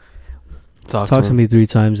guys, look. Talk to Me 3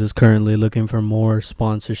 Times is currently looking for more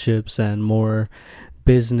sponsorships and more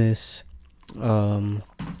business.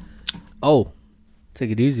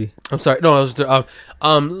 Take it easy. I'm sorry. No, I was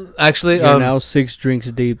actually you're now 6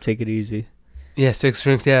 drinks deep. Take it easy. Yeah, 6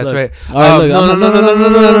 drinks. Yeah, that's right. All right,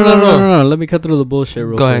 no. Let me cut through the bullshit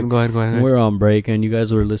real quick. Go ahead. We're on break, and you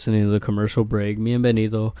guys were listening to the commercial break. Me and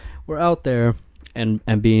Benito, we're out there and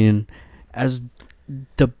being as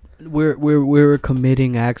we're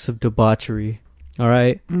committing acts of debauchery. All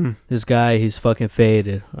right, This guy, he's fucking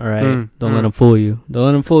faded. All right, don't let him fool you. Don't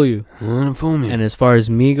let him fool you. Don't let him fool me. And as far as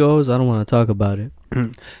me goes, I don't want to talk about it.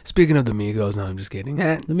 Speaking of the Migos, no, I'm just kidding.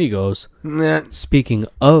 The Migos. Nah. Speaking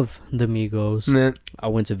of the Migos, Nah. I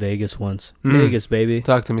went to Vegas once. Vegas, baby.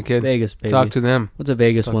 Talk to me, kid. Vegas, baby. Talk to them. Went to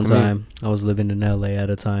Vegas Talk one to me. time. I was living in LA at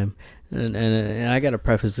a time. And I got to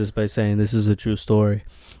preface this by saying this is a true story.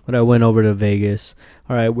 When I went over to Vegas,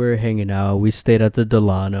 all right, we were hanging out. We stayed at the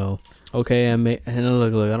Delano. Okay, and look,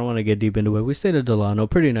 I don't want to get deep into it. We stayed at Delano,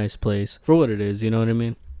 pretty nice place for what it is, you know what I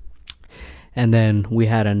mean? And then we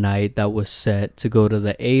had a night that was set to go to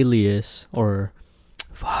the Alias, or,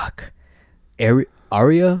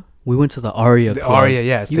 Aria? We went to the Aria Club. Aria,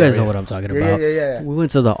 yes. You guys know what I'm talking about. Yeah. We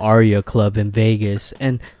went to the Aria Club in Vegas,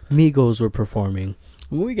 and Migos were performing.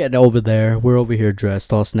 When we get over there, we're over here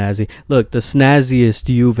dressed all snazzy. Look, the snazziest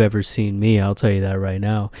you've ever seen me, I'll tell you that right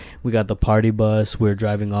now. We got the party bus. We're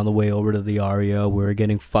driving on the way over to the Aria. We're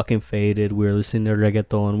getting fucking faded. We're listening to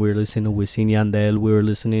reggaeton. We're listening to Wisin Yandel. We were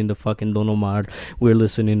listening to fucking Don Omar. We're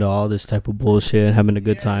listening to all this type of bullshit, having a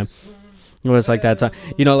good time. You know, it's like that time.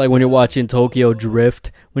 You know, like when you're watching Tokyo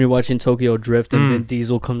Drift. When you're watching Tokyo Drift and Vin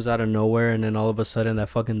Diesel comes out of nowhere and then all of a sudden that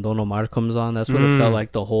fucking Don Omar comes on. That's what it felt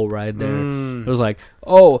like the whole ride there. It was like,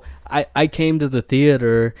 oh, I came to the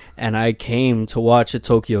theater and I came to watch a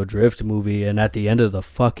Tokyo Drift movie, and at the end of the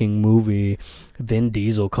fucking movie, Vin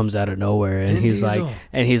Diesel comes out of nowhere and he's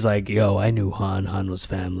like, yo, I knew Han. Han was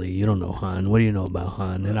family. You don't know Han. What do you know about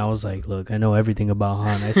Han? And I was like, look, I know everything about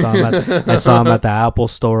Han. I saw him at the Apple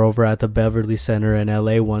store over at the Beverly Center in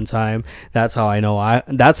LA one time. That's how I know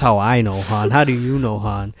Han. How do you know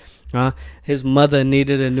Han? Huh? His mother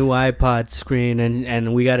needed a new iPod screen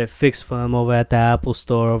and we got it fixed for him over at the Apple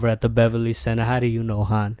store over at the Beverly Center. How do you know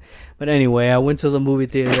Han? But anyway, I went to the movie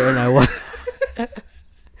theater and I went.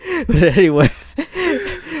 But anyway,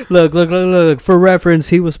 look. For reference,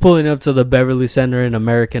 he was pulling up to the Beverly Center in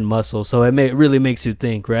American Muscle, so it really makes you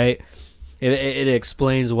think, right? It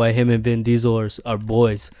explains why him and Vin Diesel are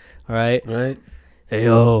boys, all right? Right. Hey,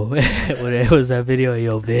 yo, when it was that video,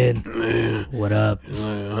 yo, Vin, what up?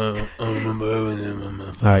 I remember everything.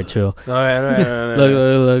 All right, chill. All right.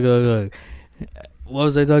 Look. What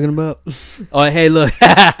was I talking about? Oh, hey, look.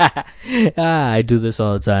 I do this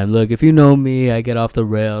all the time. Look, if you know me, I get off the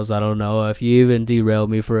rails. I don't know. If you even derail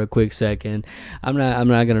me for a quick second, I'm not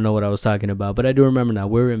going to know what I was talking about. But I do remember now.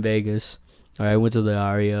 We're in Vegas. All right, I went to the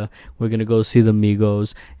Aria. We're going to go see the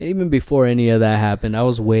Migos. And even before any of that happened, I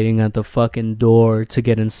was waiting at the fucking door to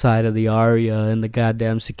get inside of the Aria. And the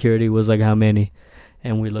goddamn security was like, how many?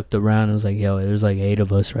 And we looked around. And was like, yo, there's like 8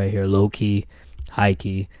 of us right here. Low key, high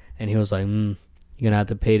key. And he was like, you're going to have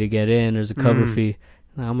to pay to get in. There's a cover fee.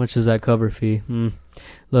 How much is that cover fee?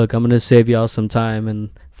 Look, I'm going to save y'all some time.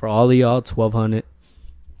 And for all of y'all, $1,200.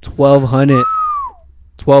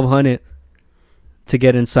 $1,200 to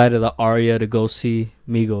get inside of the Aria to go see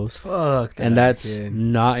Migos. Fuck that, and that's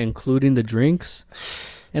not including the drinks.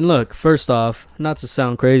 And look, first off, not to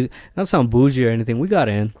sound crazy, not to sound bougie or anything, we got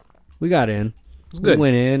in. It's good.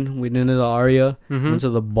 We went into the Aria, went to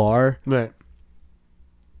the bar. Right.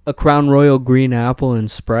 A Crown Royal Green Apple and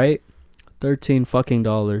Sprite, $13 fucking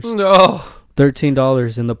dollars. No.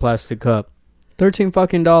 $13 in the plastic cup. $13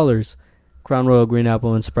 fucking dollars. Crown Royal Green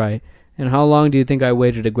Apple and Sprite. And how long do you think I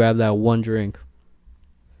waited to grab that one drink?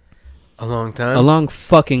 A long time. A long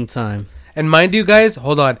fucking time. And mind you guys,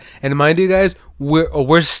 hold on. And mind you guys,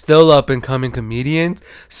 we're still up and coming comedians.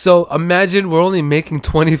 So imagine we're only making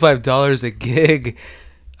 $25 a gig.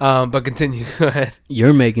 But continue. Go ahead.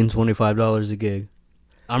 You're making $25 a gig.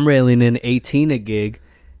 I'm railing in 18 a gig,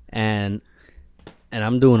 and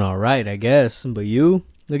I'm doing all right, I guess. But you,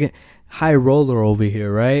 look at high roller over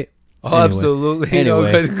here, right? Oh, anyway, absolutely.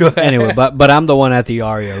 Anyway, go ahead. Anyway, but I'm the one at the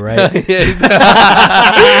Aria, right?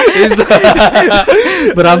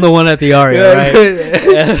 But I'm the one at the Aria, right?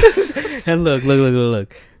 And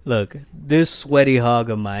look. This sweaty hog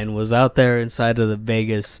of mine was out there inside of the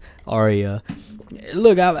Vegas Aria.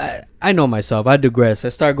 Look, I know myself. I digress. I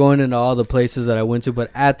start going into all the places that I went to,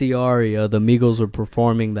 but at the Aria, the Migos were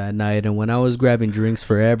performing that night, and when I was grabbing drinks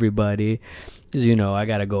for everybody, because, you know, I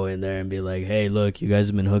got to go in there and be like, hey, look, you guys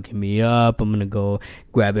have been hooking me up. I'm going to go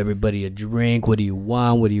grab everybody a drink. What do you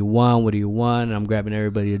want? And I'm grabbing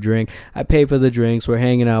everybody a drink. I pay for the drinks. We're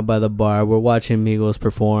hanging out by the bar. We're watching Migos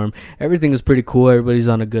perform. Everything is pretty cool. Everybody's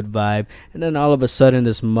on a good vibe. And then all of a sudden,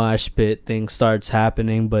 this mosh pit thing starts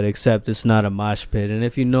happening, but except it's not a mosh pit. And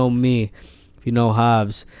if you know me, if you know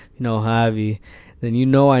Hobbs, if you know Javi, then you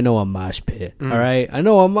know I know a mosh pit. All right? I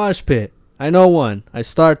know a mosh pit. I know one. I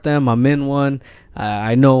start them. I'm in one.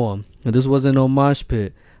 I know them. And this wasn't no mosh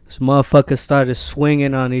pit. This motherfucker started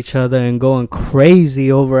swinging on each other and going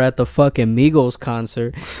crazy over at the fucking Migos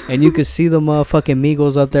concert. And you could see the motherfucking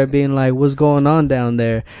Migos up there being like, what's going on down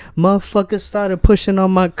there? Motherfucker started pushing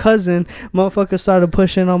on my cousin. Motherfucker started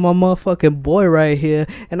pushing on my motherfucking boy right here.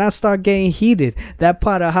 And I start getting heated. That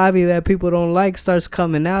part of hobby that people don't like starts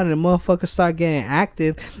coming out. And the motherfucker start getting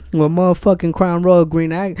active with motherfucking Crown Royal Green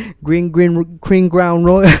Ground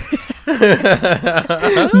Royal.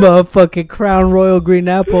 Motherfucking Crown Royal Green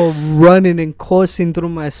Apple running and coursing through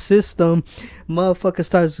my system. Motherfucker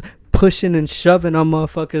starts pushing and shoving on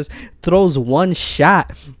motherfuckers. Throws one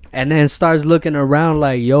shot. And then starts looking around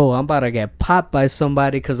like, yo, I'm about to get popped by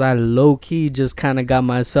somebody because I low-key just kind of got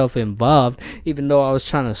myself involved, even though I was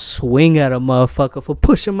trying to swing at a motherfucker for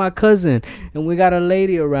pushing my cousin. And we got a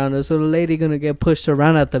lady around us, so the lady going to get pushed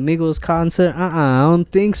around at the Migos concert? I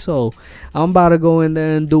don't think so. I'm about to go in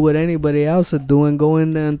there and do what anybody else is doing. Go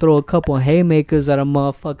in there and throw a couple haymakers at a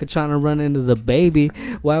motherfucker trying to run into the baby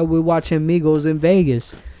while we're watching Migos in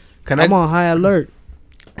Vegas. I'm on high alert.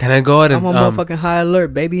 Can I go ahead and... I'm on motherfucking high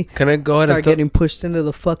alert, baby. Can I go ahead and... Start getting pushed into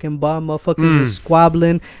the fucking bar. Motherfuckers is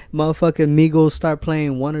squabbling. Motherfucking Migos start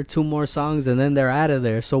playing one or two more songs, and then they're out of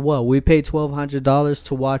there. So what? We paid $1,200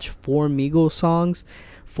 to watch 4 Migos songs?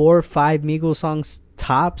 4 or 5 Migos songs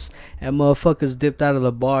tops? And motherfuckers dipped out of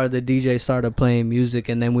the bar. The DJ started playing music,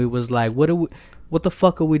 and then we was like, what the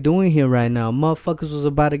fuck are we doing here right now? Motherfuckers was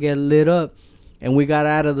about to get lit up, and we got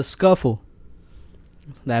out of the scuffle.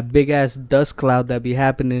 That big ass dust cloud that be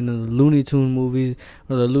happening in the Looney Tune movies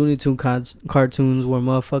or the Looney Tune cartoons where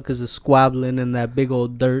motherfuckers is squabbling and that big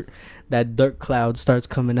old dirt, that dirt cloud starts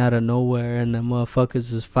coming out of nowhere and the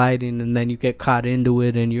motherfuckers is fighting, and then you get caught into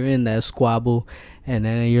it and you're in that squabble, and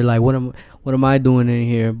then you're like, what am I doing in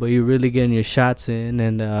here? But you're really getting your shots in.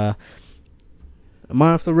 And am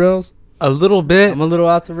I off the rails? A little bit. I'm a little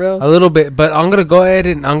off the rails. A little bit, but I'm gonna go ahead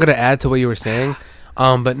and I'm gonna add to what you were saying.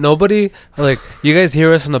 But nobody, like, you guys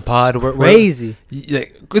hear us on the pod. We're crazy.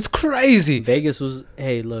 It's crazy. Vegas was,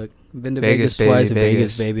 hey, look, been to Vegas twice.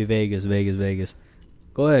 Vegas, baby, Vegas.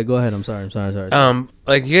 Go ahead. I'm sorry.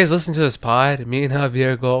 Like, you guys listen to this pod. Me and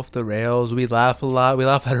Javier go off the rails. We laugh a lot. We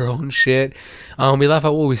laugh at our own shit. We laugh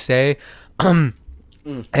at what we say. And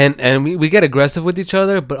we get aggressive with each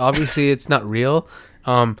other, but obviously it's not real.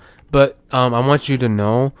 But I want you to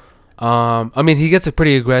know. I mean, he gets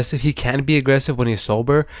pretty aggressive. He can be aggressive when he's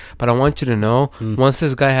sober, but I want you to know, once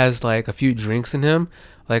this guy has like a few drinks in him,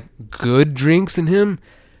 like good drinks in him,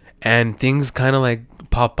 and things kind of like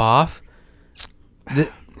pop off,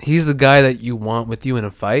 he's the guy that you want with you in a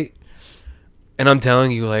fight. And I'm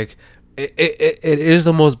telling you, like, it is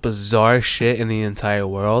the most bizarre shit in the entire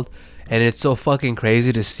world, and it's so fucking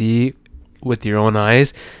crazy to see with your own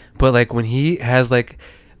eyes. But like when he has like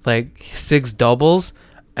 6 doubles.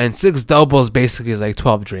 And 6 doubles basically is like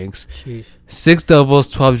 12 drinks. Sheesh. 6 doubles,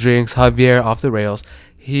 12 drinks. Javier off the rails.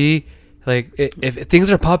 He, like, if things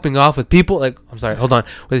are popping off with people, like, I'm sorry, hold on.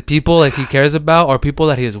 With people like he cares about or people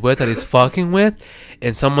that he's with, that he's fucking with,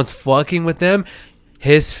 and someone's fucking with them,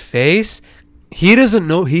 his face, he doesn't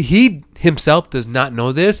know, he himself does not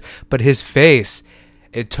know this, but his face,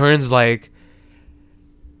 it turns like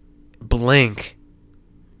blank.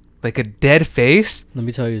 Like a dead face. Let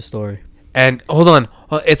me tell you a story. And hold on,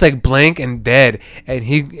 it's like blank and dead, and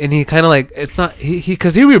he kind of like, it's not he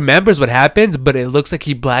because he remembers what happens, but it looks like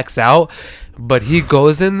he blacks out. But he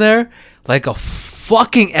goes in there like a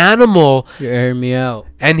fucking animal. You're airing me out.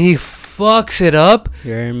 And he fucks it up.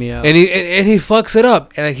 You're airing me out. And he fucks it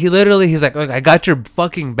up, and he's like, I got your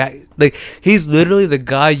fucking back. Like, he's literally the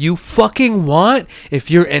guy you fucking want if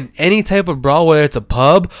you're in any type of brawl, whether it's a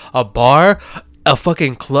pub, a bar, a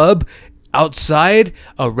fucking club, outside,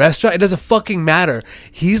 a restaurant, it doesn't fucking matter.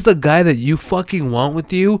 He's the guy that you fucking want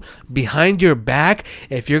with you behind your back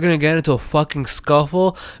if you're gonna get into a fucking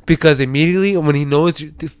scuffle, because immediately when he knows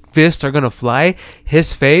your fists are gonna fly,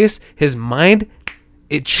 his face, his mind,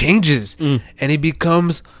 it changes, and he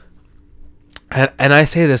becomes, and I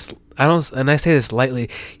say this, I say this lightly,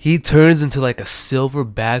 he turns into like a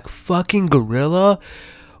silverback fucking gorilla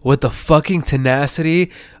with the fucking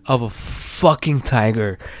tenacity of a fucking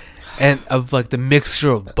tiger. And of like the mixture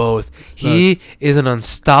of both. He is an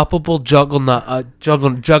unstoppable juggernaut.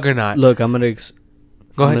 Look, I'm gonna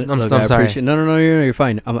go ahead. I'm sorry. No, you're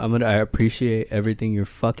fine. I appreciate everything you're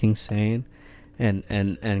fucking saying,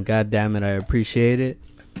 and god damn it, I appreciate it.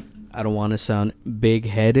 I don't want to sound big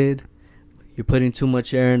headed. You're putting too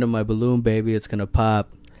much air into my balloon, baby. It's gonna pop.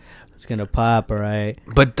 It's gonna pop, all right.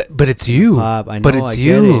 But it's you. Pop. I know. But it's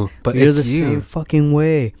you. But you're it's the you. same fucking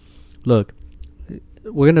way. Look.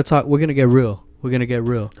 We're gonna talk. We're gonna get real.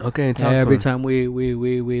 Okay. Every time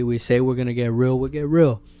we say we're gonna get real, we get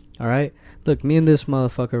real. All right. Look, me and this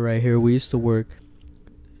motherfucker right here, we used to work.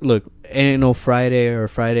 Look, ain't no Friday or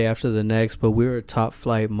Friday after the next, but we were top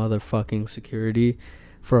flight motherfucking security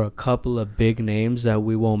for a couple of big names that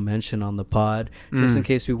we won't mention on the pod, just in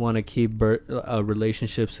case we want to keep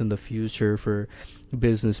relationships in the future for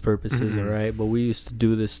business purposes, all right? But we used to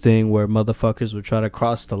do this thing where motherfuckers would try to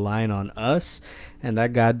cross the line on us, and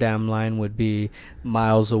that goddamn line would be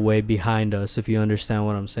miles away behind us, if you understand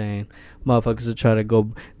what I'm saying. Motherfuckers would try to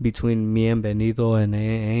go between me and Benito, and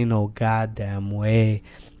ain't no goddamn way.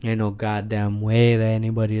 Ain't no goddamn way that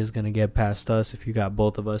anybody is going to get past us if you got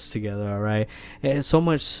both of us together, all right? And so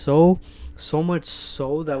much so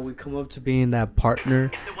that we come up to being that partner.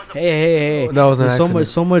 Hey. That was an accident.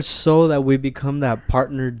 So much so that we become that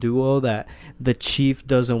partner duo that the chief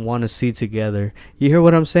doesn't want to see together. You hear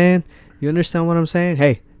what I'm saying? You understand what I'm saying?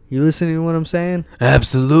 Hey, you listening to what I'm saying?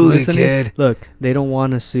 Absolutely, kid. Look, they don't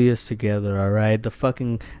want to see us together, all right? The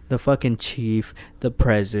fucking chief, the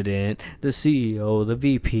president, the CEO, the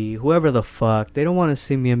VP, whoever the fuck, they don't want to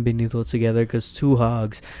see me and Benito together because two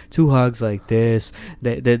hogs like this,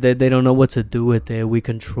 they don't know what to do with it. We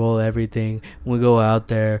control everything. We go out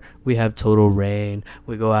there, we have total reign.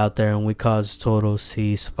 We go out there and we cause total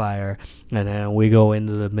ceasefire, and then we go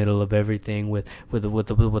into the middle of everything with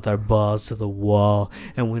our balls to the wall,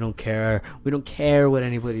 and we don't care. We don't care what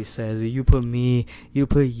anybody says. You put me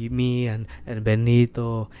and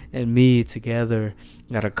Benito and me together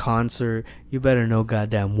at a concert, you better know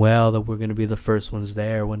goddamn well that we're going to be the first ones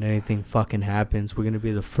there when anything fucking happens. We're going to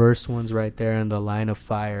be the first ones right there in the line of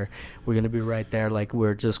fire. We're going to be right there like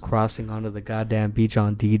we're just crossing onto the goddamn beach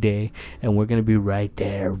on D-Day, and we're going to be right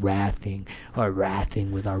there wrathing with our wrath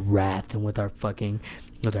and with our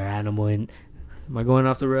animal. And am I going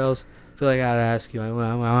off the rails? I feel like I gotta ask you.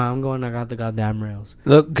 I'm going off the goddamn rails.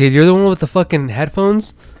 Look, kid, you're the one with the fucking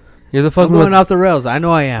headphones? You're the fucking I'm going off the rails. I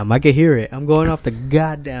know I am. I can hear it. I'm going off the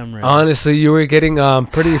goddamn rails. Honestly, you were getting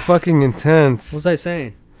pretty fucking intense. What was I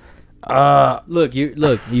saying? Look,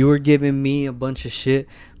 you were giving me a bunch of shit.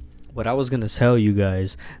 What I was gonna tell you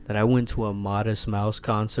guys, that I went to a Modest Mouse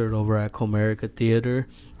concert over at Comerica Theater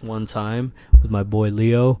one time with my boy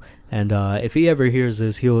Leo, and if he ever hears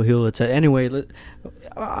this, he'll attend. Anyway,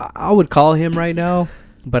 I would call him right now,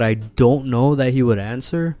 but I don't know that he would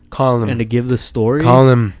answer. Call him. And to give the story, call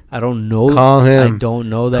him. I don't know. Call him. I don't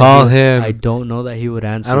know that. Call him. I don't know that he would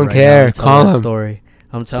answer. I don't right care. Now Call him. Story.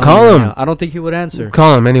 I'm telling call you him. Right now. I don't think he would answer.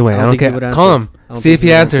 Call him anyway. I don't care. Call him. See if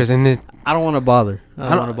he answers. And I don't want to bother.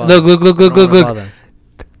 Look.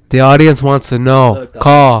 The audience wants to know. Look,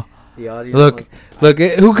 call. The audience. Look.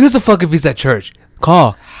 Who gives a fuck if he's at church?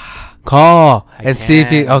 Call. And see if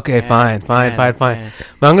he. Okay, fine. But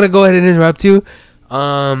I'm gonna go ahead and interrupt you.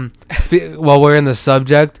 While we're in the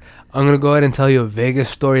subject, I'm gonna go ahead and tell you a Vegas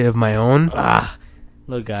story of my own.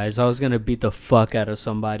 Look, guys, I was gonna beat the fuck out of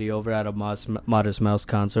somebody over at a Modest Mouse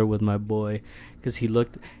concert with my boy, because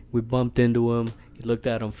we bumped into him. He looked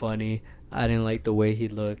at him funny. I didn't like the way he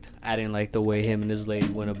looked. I didn't like the way him and his lady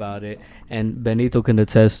went about it. And Benito can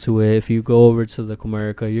attest to it. If you go over to the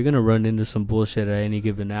Comerica, you're gonna run into some bullshit at any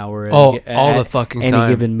given hour. All the fucking time. Any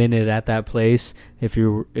given minute at that place. If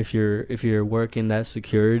you're working that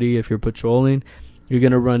security, if you're patrolling, you're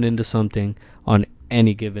gonna run into something on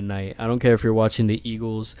any given night. I don't care if you're watching the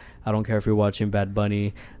Eagles. I don't care if you're watching Bad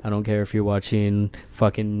Bunny. I don't care if you're watching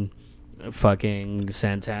fucking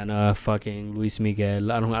Santana, fucking Luis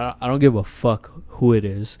Miguel. I don't give a fuck who it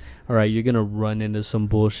is. All right, you're gonna run into some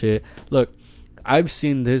bullshit. Look, I've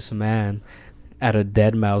seen this man at a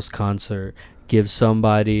Dead Mouse concert give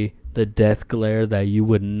somebody the death glare that you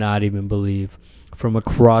would not even believe. From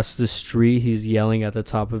across the street, he's yelling at the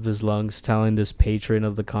top of his lungs, telling this patron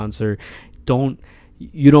of the concert,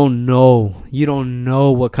 You don't know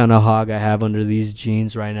what kind of hog I have under these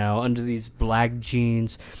jeans right now, under these black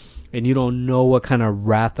jeans. And you don't know what kind of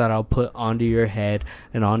wrath that I'll put onto your head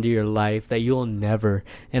and onto your life that you'll never,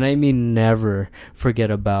 and I mean never, forget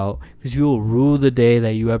about. Because you will rue the day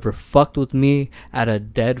that you ever fucked with me at a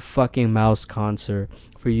Dead fucking Mouse concert.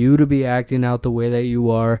 For you to be acting out the way that you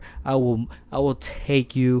are, I will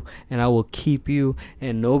take you and I will keep you,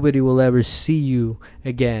 and nobody will ever see you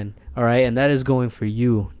again. All right, and that is going for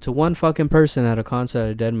you. To one fucking person at a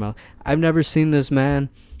concert at Dead Mouse. I've never seen this man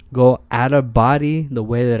go out of body the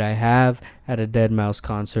way that I have at a Dead Mouse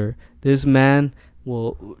concert. This man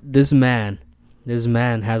has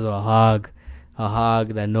a hog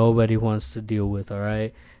that nobody wants to deal with, all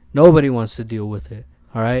right? Nobody wants to deal with it,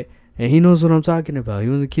 all right? And he knows what I'm talking about. He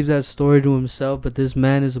wants to keep that story to himself, but this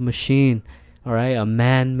man is a machine, all right? A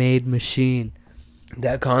man-made machine.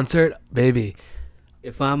 That concert, baby.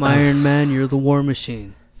 If I'm Iron Man, you're the War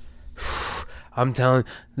Machine. I'm telling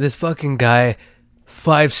this fucking guy,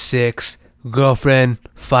 5'6", girlfriend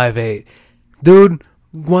 5'8". Dude,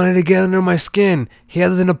 wanted to get under my skin. He had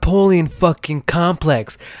the Napoleon fucking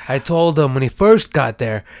complex. I told him when he first got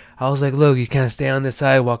there, I was like, look, you can't stay on this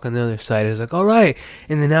side, walk on the other side. He was like, all right.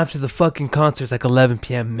 And then after the fucking concert, it's like 11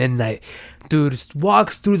 p.m. midnight. Dude just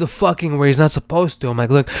walks through the fucking where he's not supposed to. I'm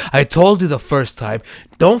like, look, I told you the first time,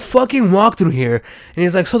 don't fucking walk through here. And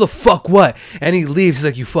he's like, so the fuck what? And he leaves. He's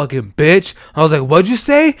like, you fucking bitch. I was like, what'd you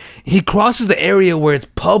say? He crosses the area where it's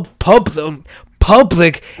public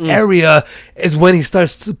area is when he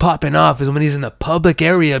starts popping off, is when he's in the public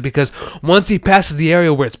area, because once he passes the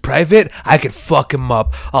area where it's private, I could fuck him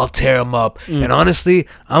up. I'll tear him up. And honestly,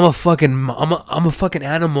 I'm a fucking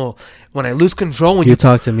animal. When I lose control, when you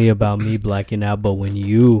talk to me about me blacking out, but when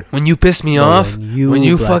you piss me off, when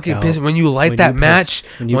you light that match,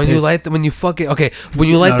 when you light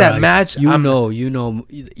that match, you know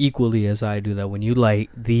equally as I do that when you light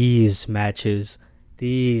these matches,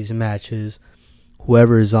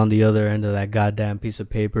 whoever is on the other end of that goddamn piece of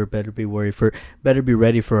paper better be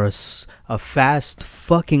ready for a fast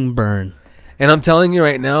fucking burn. And I'm telling you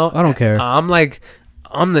right now, I don't care.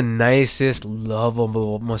 I'm the nicest,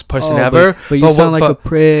 lovable, most person ever. But you sound like a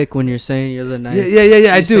prick when you're saying you're the nicest.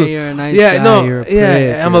 Yeah, I do. You're a nice guy. No, you're a prick.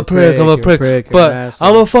 Yeah, I'm a prick. But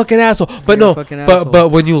I'm a fucking asshole. But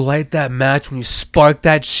but when you light that match, when you spark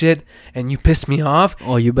that shit, and you piss me off,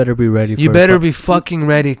 you better be ready. You better be fucking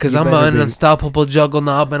ready, because I'm an unstoppable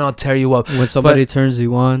juggernaut, and I'll tear you up. When somebody turns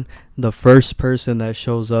you on, the first person that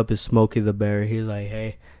shows up is Smokey the Bear. He's like,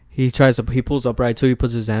 hey. He pulls up right too. He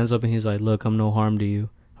puts his hands up and he's like, look, I'm no harm to you.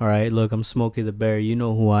 All right, look, I'm Smokey the Bear. You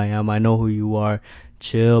know who I am. I know who you are.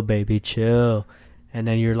 Chill, baby, chill. And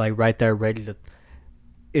then you're like right there ready to...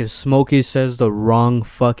 If Smokey says the wrong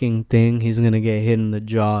fucking thing, he's going to get hit in the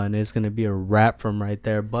jaw and it's going to be a wrap from right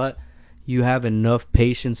there. But you have enough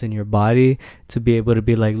patience in your body to be able to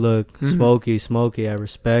be like, look, Smokey, I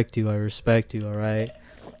respect you, all right?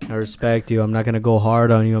 I respect you. I'm not going to go hard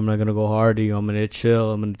on you. I'm not going to go hard to you. I'm going to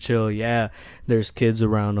chill. Yeah, there's kids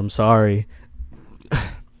around. I'm sorry.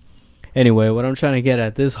 Anyway, what I'm trying to get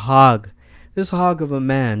at, this hog of a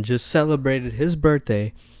man just celebrated his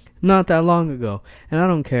birthday not that long ago. And I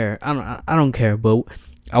don't care. I don't care, but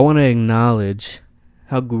I want to acknowledge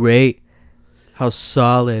how great, how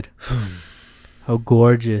solid, how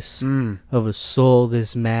gorgeous of a soul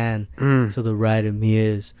this man to the right of me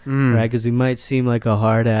is, right? Because he might seem like a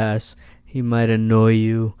hard ass, he might annoy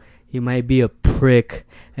you, he might be a prick,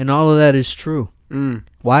 and all of that is true.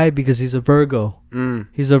 Why? Because he's a Virgo.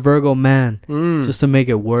 He's a Virgo man. Just to make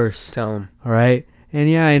it worse. Tell him. All right? And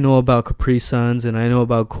yeah, I know about Capri Suns, and I know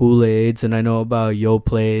about Kool-Aids, and I know about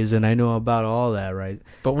Yoplays, and I know about all that, right?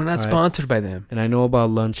 But we're not sponsored by them. And I know about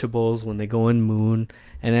Lunchables when they go in Moon.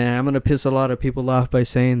 And I'm going to piss a lot of people off by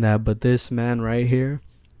saying that, but this man right here,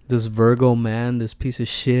 this Virgo man, this piece of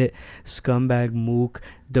shit, scumbag mook,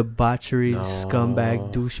 debauchery,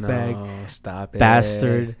 scumbag, douchebag, stop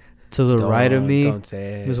bastard to the right of me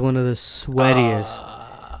is one of the sweatiest,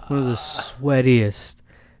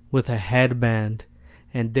 with a headband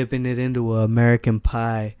and dipping it into an American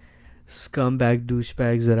pie, scumbag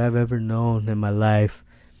douchebags that I've ever known in my life.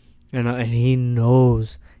 And he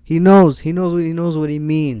knows what he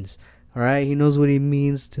means. All right, he knows what he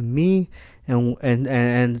means to me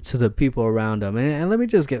and to the people around him. And let me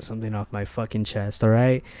just get something off my fucking chest. All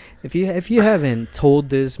right, if you haven't told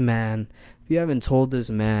this man,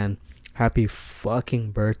 happy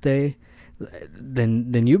fucking birthday,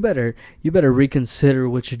 then you better reconsider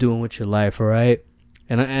what you're doing with your life. All right.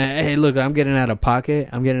 And hey, look, I'm getting out of pocket.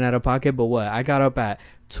 But what? I got up at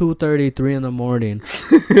 2:33 in the morning.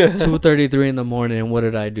 2:33 in the morning, and what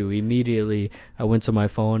did I do? Immediately, I went to my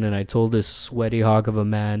phone and I told this sweaty hog of a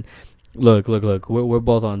man, look. We're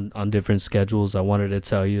both on different schedules. I wanted to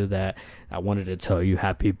tell you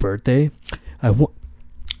happy birthday.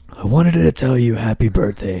 I wanted to tell you happy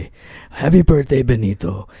birthday. Happy birthday,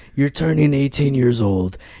 Benito. You're turning 18 years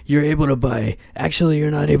old. You're able to buy... Actually,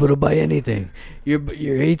 you're not able to buy anything.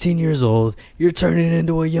 You're 18 years old. You're turning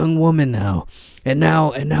into a young woman now. And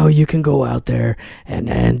now you can go out there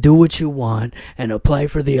and do what you want and apply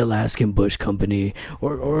for the Alaskan Bush Company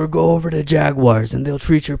or go over to Jaguars and they'll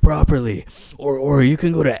treat you properly. Or you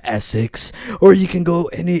can go to Essex or you can go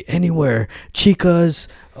anywhere. Chicas,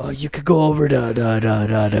 you could go over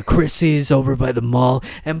to Chrissy's over by the mall.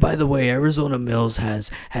 And by the way, Arizona Mills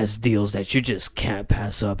has deals that you just can't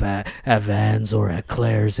pass up at Vans or at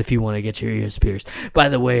Claire's if you want to get your ears pierced. By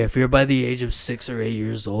the way, if you're by the age of 6 or 8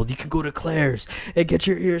 years old, you can go to Claire's and get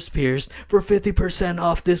your ears pierced for 50%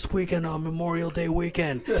 off this weekend on Memorial Day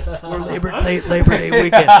weekend or Labor Day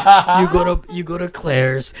weekend. You go to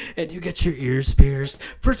Claire's and you get your ears pierced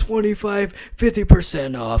for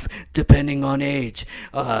 50% off depending on age.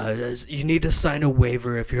 You need to sign a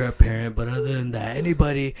waiver if you're a parent, but other than that,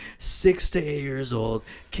 anybody 6 to 8 years old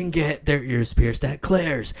can get their ears pierced at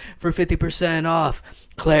Claire's for 50% off.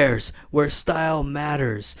 Claire's, where style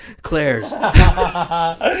matters. Claire's.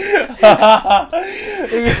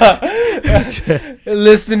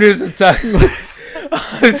 Listeners have talked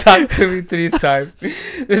to me 3 times. This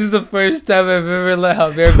is the first time I've ever let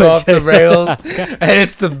Javier go off the rails, and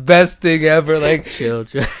it's the best thing ever. Like, chill.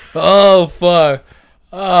 Oh fuck.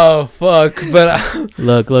 But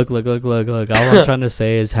look. All I'm trying to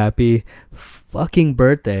say is happy fucking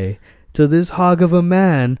birthday to this hog of a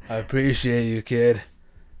man. I appreciate you, kid.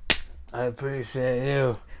 I appreciate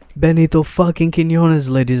you. Benito fucking Quinones,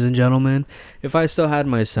 ladies and gentlemen. If I still had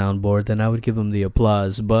my soundboard, then I would give him the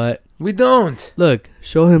applause, but we don't. Look,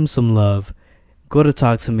 show him some love. Go to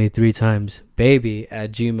talk to me 3 times,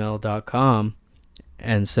 baby@gmail.com,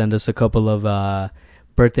 and send us a couple of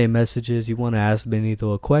birthday messages. You want to ask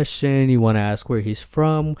Benito a question, you want to ask where he's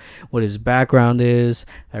from, what his background is.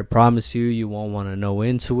 I promise you won't want to know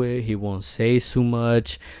into it. He won't say too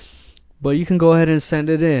much. But you can go ahead and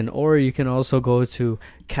send it in, or you can also go to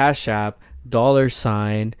Cash App, $,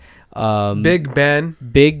 Big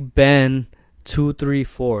Ben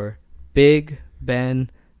 234, Big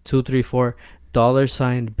Ben 234,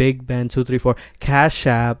 $, Big Ben 234, Cash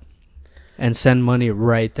App, and send money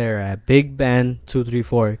right there at Big Ben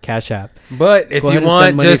 234 Cash App. But if go you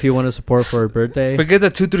want, money just if you want to support for a birthday, forget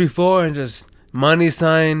the 234 and just money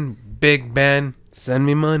sign Big Ben. Send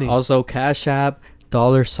me money. Also Cash App,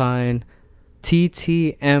 $,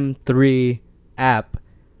 TTM3 app,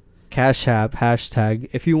 Cash App, hashtag.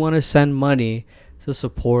 If you want to send money to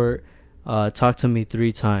support, talk to me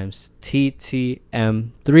 3 times.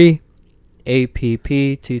 TTM3 app,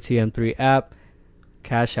 TTM3 app,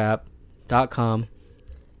 Cash App.com.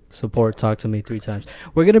 Support, talk to me 3 times.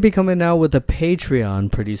 We're going to be coming out with a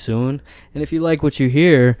Patreon pretty soon. And if you like what you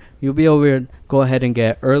hear, you'll be able to go ahead and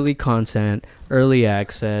get early content, early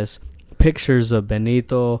access, pictures of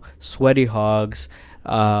Benito, sweaty hogs,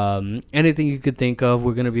 anything you could think of.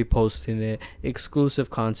 We're going to be posting it.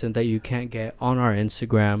 Exclusive content that you can't get on our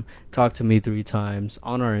Instagram. Talk to me 3 times.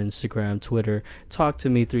 On our Instagram, Twitter. Talk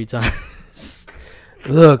to me 3 times.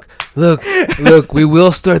 Look, we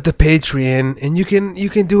will start the Patreon, and you can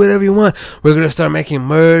do whatever you want. We're going to start making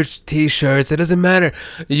merch, t-shirts. It doesn't matter.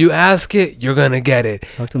 You ask it, you're going to get it.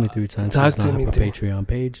 Talk to me 3 times. Talk to me. Does not have a Patreon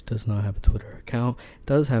page, does not have a Twitter account,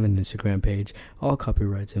 does have an Instagram page. All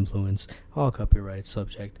copyrights influenced, all copyrights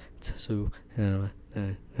subject to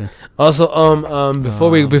Also, before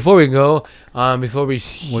we go, before we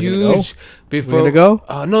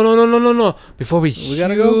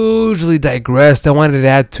hugely digressed, I wanted to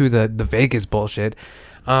add to the Vegas bullshit.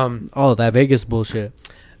 That Vegas bullshit.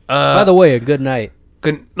 By the way, a good night.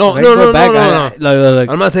 No.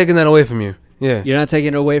 I'm not taking that away from you. Yeah, you're not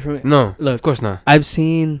taking it away from me. No, look, of course not. I've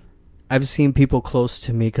seen people close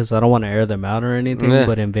to me because I don't want to air them out or anything. Yeah.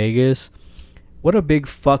 But in Vegas, what a big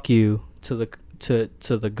fuck you to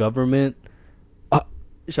the government.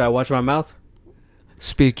 Should I watch my mouth?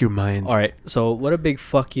 Speak your mind. All right. So what a big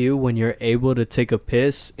fuck you when you're able to take a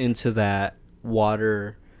piss into that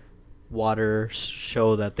water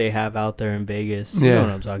show that they have out there in Vegas. You know what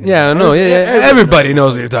I'm talking about. Yeah, I know. Yeah. Everybody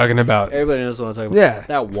knows what you're talking about. Everybody knows what I'm talking about. Yeah.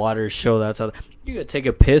 That water show that's out there. You could take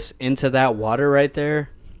a piss into that water right there,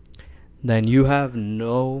 then you have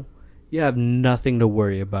nothing to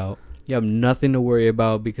worry about. You have nothing to worry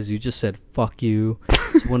about because you just said fuck you.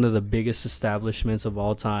 It's one of the biggest establishments of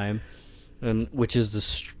all time, and which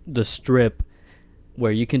is the Strip,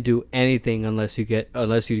 where you can do anything unless you get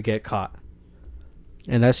caught.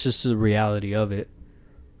 And that's just the reality of it.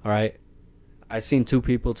 All right, I seen 2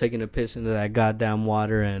 people taking a piss into that goddamn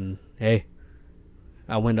water, and hey,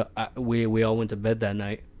 we all went to bed that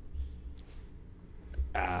night.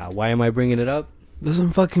 Why am I bringing it up? Doesn't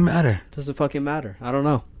fucking matter. Doesn't fucking matter. I don't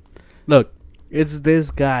know. Look, it's this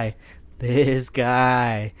guy. This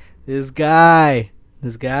guy's birthday.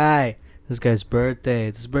 This guy's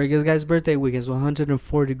birthday week is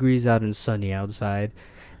 104 degrees out and sunny outside.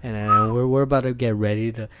 And we're about to get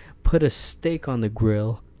ready to put a steak on the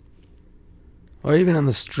grill. Or even on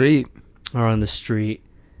the street.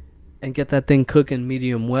 and get that thing cooking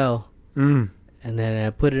medium well. Mm. And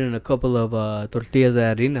then put it in a couple of tortillas de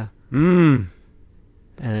harina. Mm.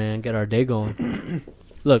 And then get our day going.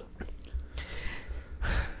 Look,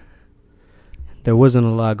 there wasn't a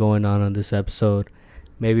lot going on this episode.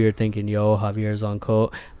 Maybe you're thinking, yo, Javier's on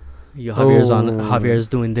coat. Javier's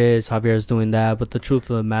doing this, Javier's doing that. But the truth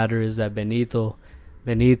of the matter is that Benito,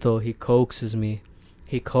 he coaxes me.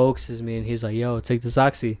 And he's like, yo, take this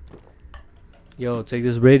oxy. Yo, take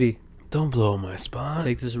this Riddy. Don't blow my spot.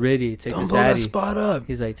 Take this Riddy. Take Don't this blow that Addy. spot up.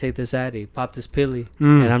 He's like, take this Addy. Pop this Pilly.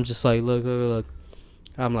 Mm. And I'm just like, look.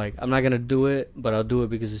 I'm like, I'm not going to do it, but I'll do it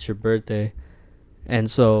because it's your birthday.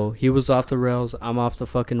 And so he was off the rails. I'm off the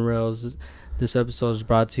fucking rails. This episode is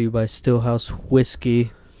brought to you by Stillhizzy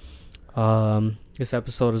Whiskey. This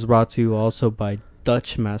episode is brought to you also by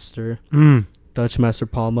Dutch Master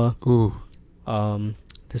Palma. Ooh.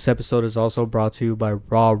 This episode is also brought to you by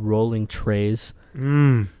Raw Rolling Trays,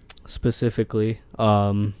 specifically.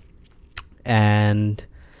 And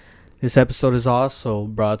this episode is also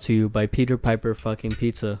brought to you by Peter Piper fucking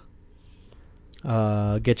Pizza.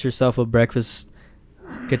 Get yourself a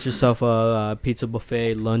pizza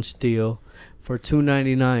buffet lunch deal for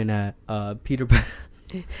 $2.99 at Peter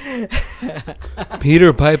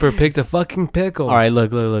Peter Piper picked a fucking pickle. All right,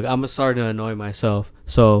 look. I'm starting to annoy myself.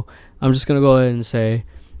 So I'm just going to go ahead and say,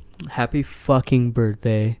 happy fucking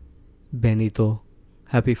birthday, Benito.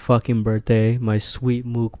 Happy fucking birthday, my sweet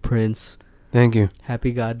mook prince. Thank you.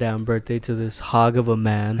 Happy goddamn birthday to this hog of a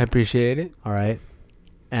man. I appreciate it. All right.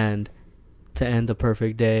 And to end the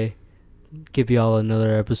perfect day, give y'all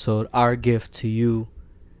another episode. Our gift to you.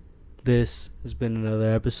 This has been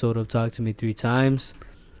another episode of Talk to Me 3 Times.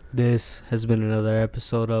 This has been another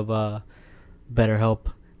episode of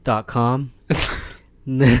BetterHelp.com.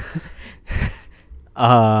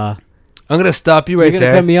 I'm gonna stop you right you're there.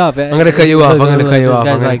 gonna cut me off. I'm gonna cut you off. I'm gonna cut you off.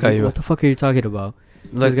 This I'm guy's gonna like, cut you what off. the fuck are you talking about?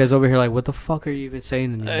 This guy's over here like, what the fuck are you even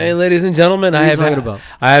saying anymore? Hey, ladies and gentlemen, What I are you talking have about?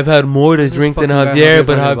 I have had more to drink than fucking guy Javier,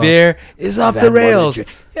 but talking about? Javier is off the rails. You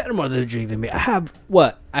had more than a drink than me. I have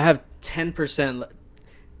what? I have 10%,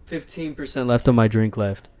 15% left of my drink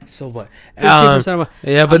left. So what? 15% of my.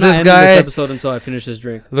 Yeah, but I'm not this ending guy. this episode until I finish this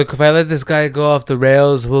drink. Look, if I let this guy go off the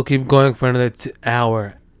rails, we'll keep going for another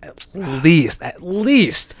hour, at least.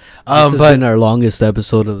 This has But been our longest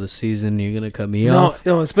episode of the season. You're gonna cut me off.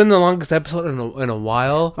 no, it's been the longest episode in a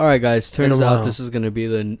while. All right, guys. Turns In a out while. this is gonna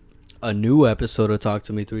be a new episode of Talk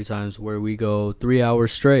to Me 3 Times where we go 3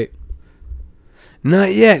 hours straight.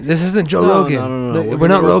 Not yet. This isn't Joe Rogan. No. We're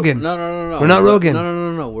not Rogan. No. We're not Rogan.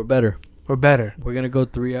 No. We're better. We're better. We're going to go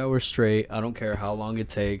 3 hours straight. I don't care how long it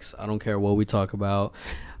takes. I don't care what we talk about.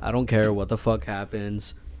 I don't care what the fuck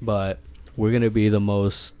happens. But we're going to be the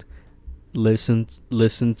most listened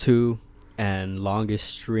to and longest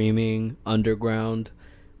streaming underground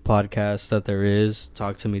podcast that there is.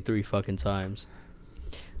 Talk to me 3 fucking times.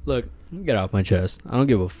 Look, get off my chest. I don't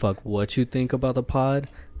give a fuck what you think about the pod.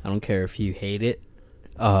 I don't care if you hate it.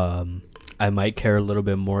 I might care a little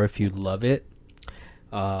bit more if you love it.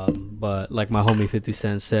 But like my homie 50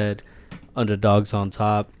 Cent said, underdogs on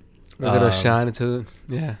top. We're gonna shine into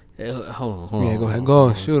Hold on. Yeah, go ahead.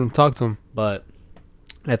 Go shoot him. Talk to him. But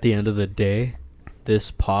at the end of the day,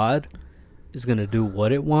 this pod is gonna do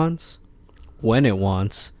what it wants, when it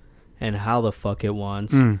wants, and how the fuck it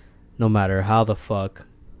wants. No matter how the fuck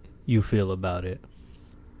you feel about it.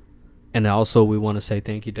 And also, we want to say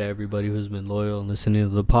thank you to everybody who's been loyal and listening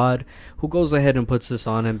to the pod, who goes ahead and puts this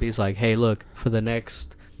on and be like, hey, look, for the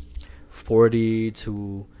next 40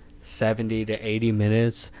 to 70 to 80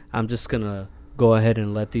 minutes, I'm just going to go ahead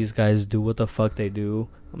and let these guys do what the fuck they do.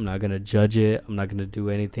 I'm not going to judge it. I'm not going to do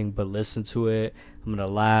anything but listen to it. I'm going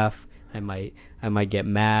to laugh. I might get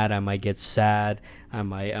mad. I might get sad. I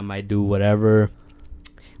might do whatever.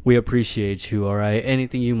 We appreciate you, all right?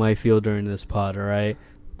 Anything you might feel during this pod, all right?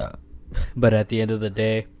 But at the end of the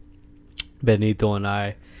day, Benito and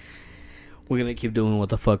I, we're going to keep doing what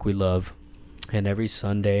the fuck we love. And every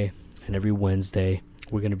Sunday and every Wednesday,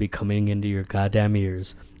 we're going to be coming into your goddamn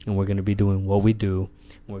ears. And we're going to be doing what we do.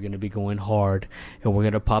 We're going to be going hard. And we're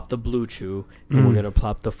going to pop the Blue Chew. And we're going to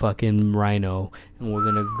pop the fucking Rhino. And we're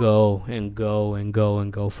going to go and go and go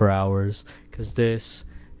and go for hours. Because this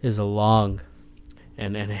is a long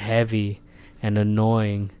and heavy and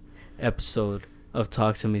annoying episode of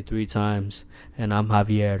Talk to Me 3 Times. And I'm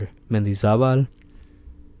Javier Mendizabal.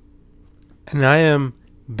 And I am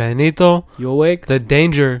Benito. You awake? The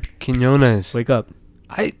Danger Quinones. Wake up.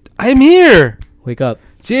 I'm here. Wake up.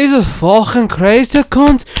 Jesus fucking Christ, you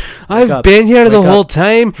cunt. I've up. been here the Wake whole up.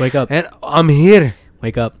 time. Wake up. And I'm here.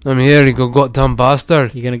 Wake up. I'm here, you go dumb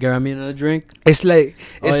bastard. You gonna get me another drink? It's like...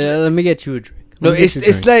 Oh yeah, let me get you a drink. No, it's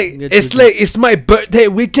it's my birthday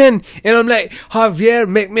weekend, and I'm like, Javier,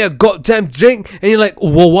 make me a goddamn drink, and you're like,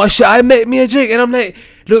 well, why should I make me a drink? And I'm like,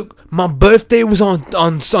 look, my birthday was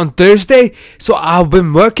on Thursday, so I've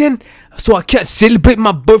been working, so I can't celebrate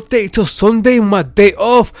my birthday till Sunday, my day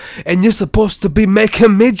off, and you're supposed to be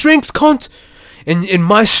making me drinks, cunt, in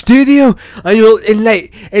my studio, and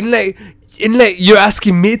you're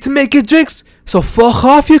asking me to make you drinks, so fuck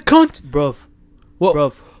off, you cunt. Bruv. What?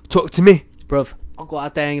 Bruv. Talk to me. Bruv, I'll go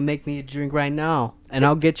out there and make me a drink right now. And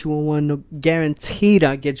I'll get you one. Guaranteed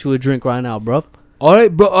I'll get you a drink right now, bruv.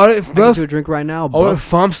 Alright, bro. Alright, bro. I'll get you a drink right now, bruv. Alright,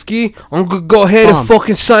 Famski. I'm gonna go ahead Fam. and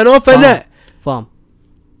fucking sign off on that. Fam.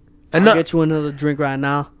 And I'll get you another drink right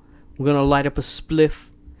now. We're gonna light up a spliff.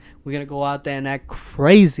 We're gonna go out there and act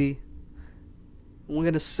crazy. We're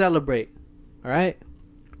gonna celebrate. Alright?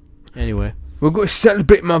 Anyway. We're gonna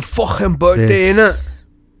celebrate my fucking birthday, innit?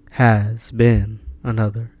 Has been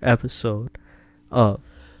another episode of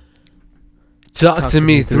Talk to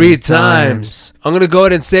me 3 times. I'm gonna go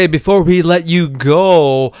ahead and say before we let you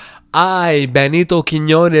go, I, Benito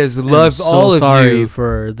Quiñones, love all of you. Sorry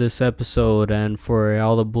for this episode and for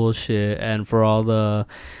all the bullshit and for all the.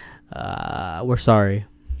 We're sorry.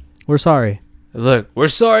 We're sorry. Look, we're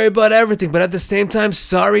sorry about everything, but at the same time,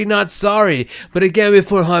 sorry, not sorry. But again,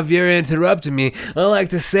 before Javier interrupted me, I like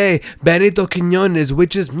to say, Benito Quiñones,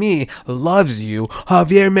 which is me, loves you.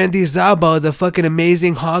 Javier Mendizabal, the fucking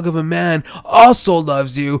amazing hog of a man, also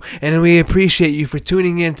loves you. And we appreciate you for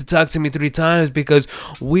tuning in to Talk to Me 3 times, because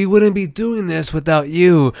we wouldn't be doing this without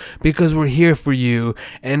you, because we're here for you.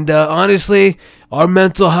 And honestly, our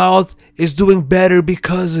mental health is doing better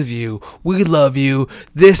because of you. We love you.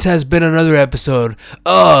 This has been another episode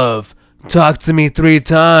of Talk to Me 3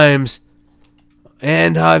 times.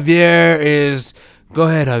 And Javier is... Go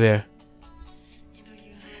ahead, Javier. You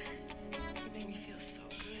make me feel so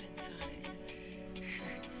good inside.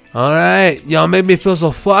 Alright, y'all make me feel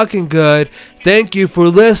so fucking good. Thank you for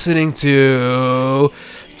listening to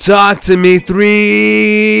Talk to Me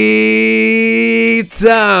 3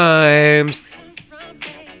 times.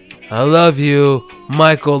 I love you.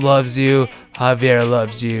 Michael loves you. Javier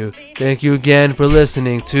loves you. Thank you again for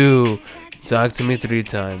listening to Talk to Me 3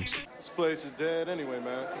 times. This place is dead anyway,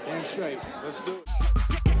 man. Damn straight. Let's do it.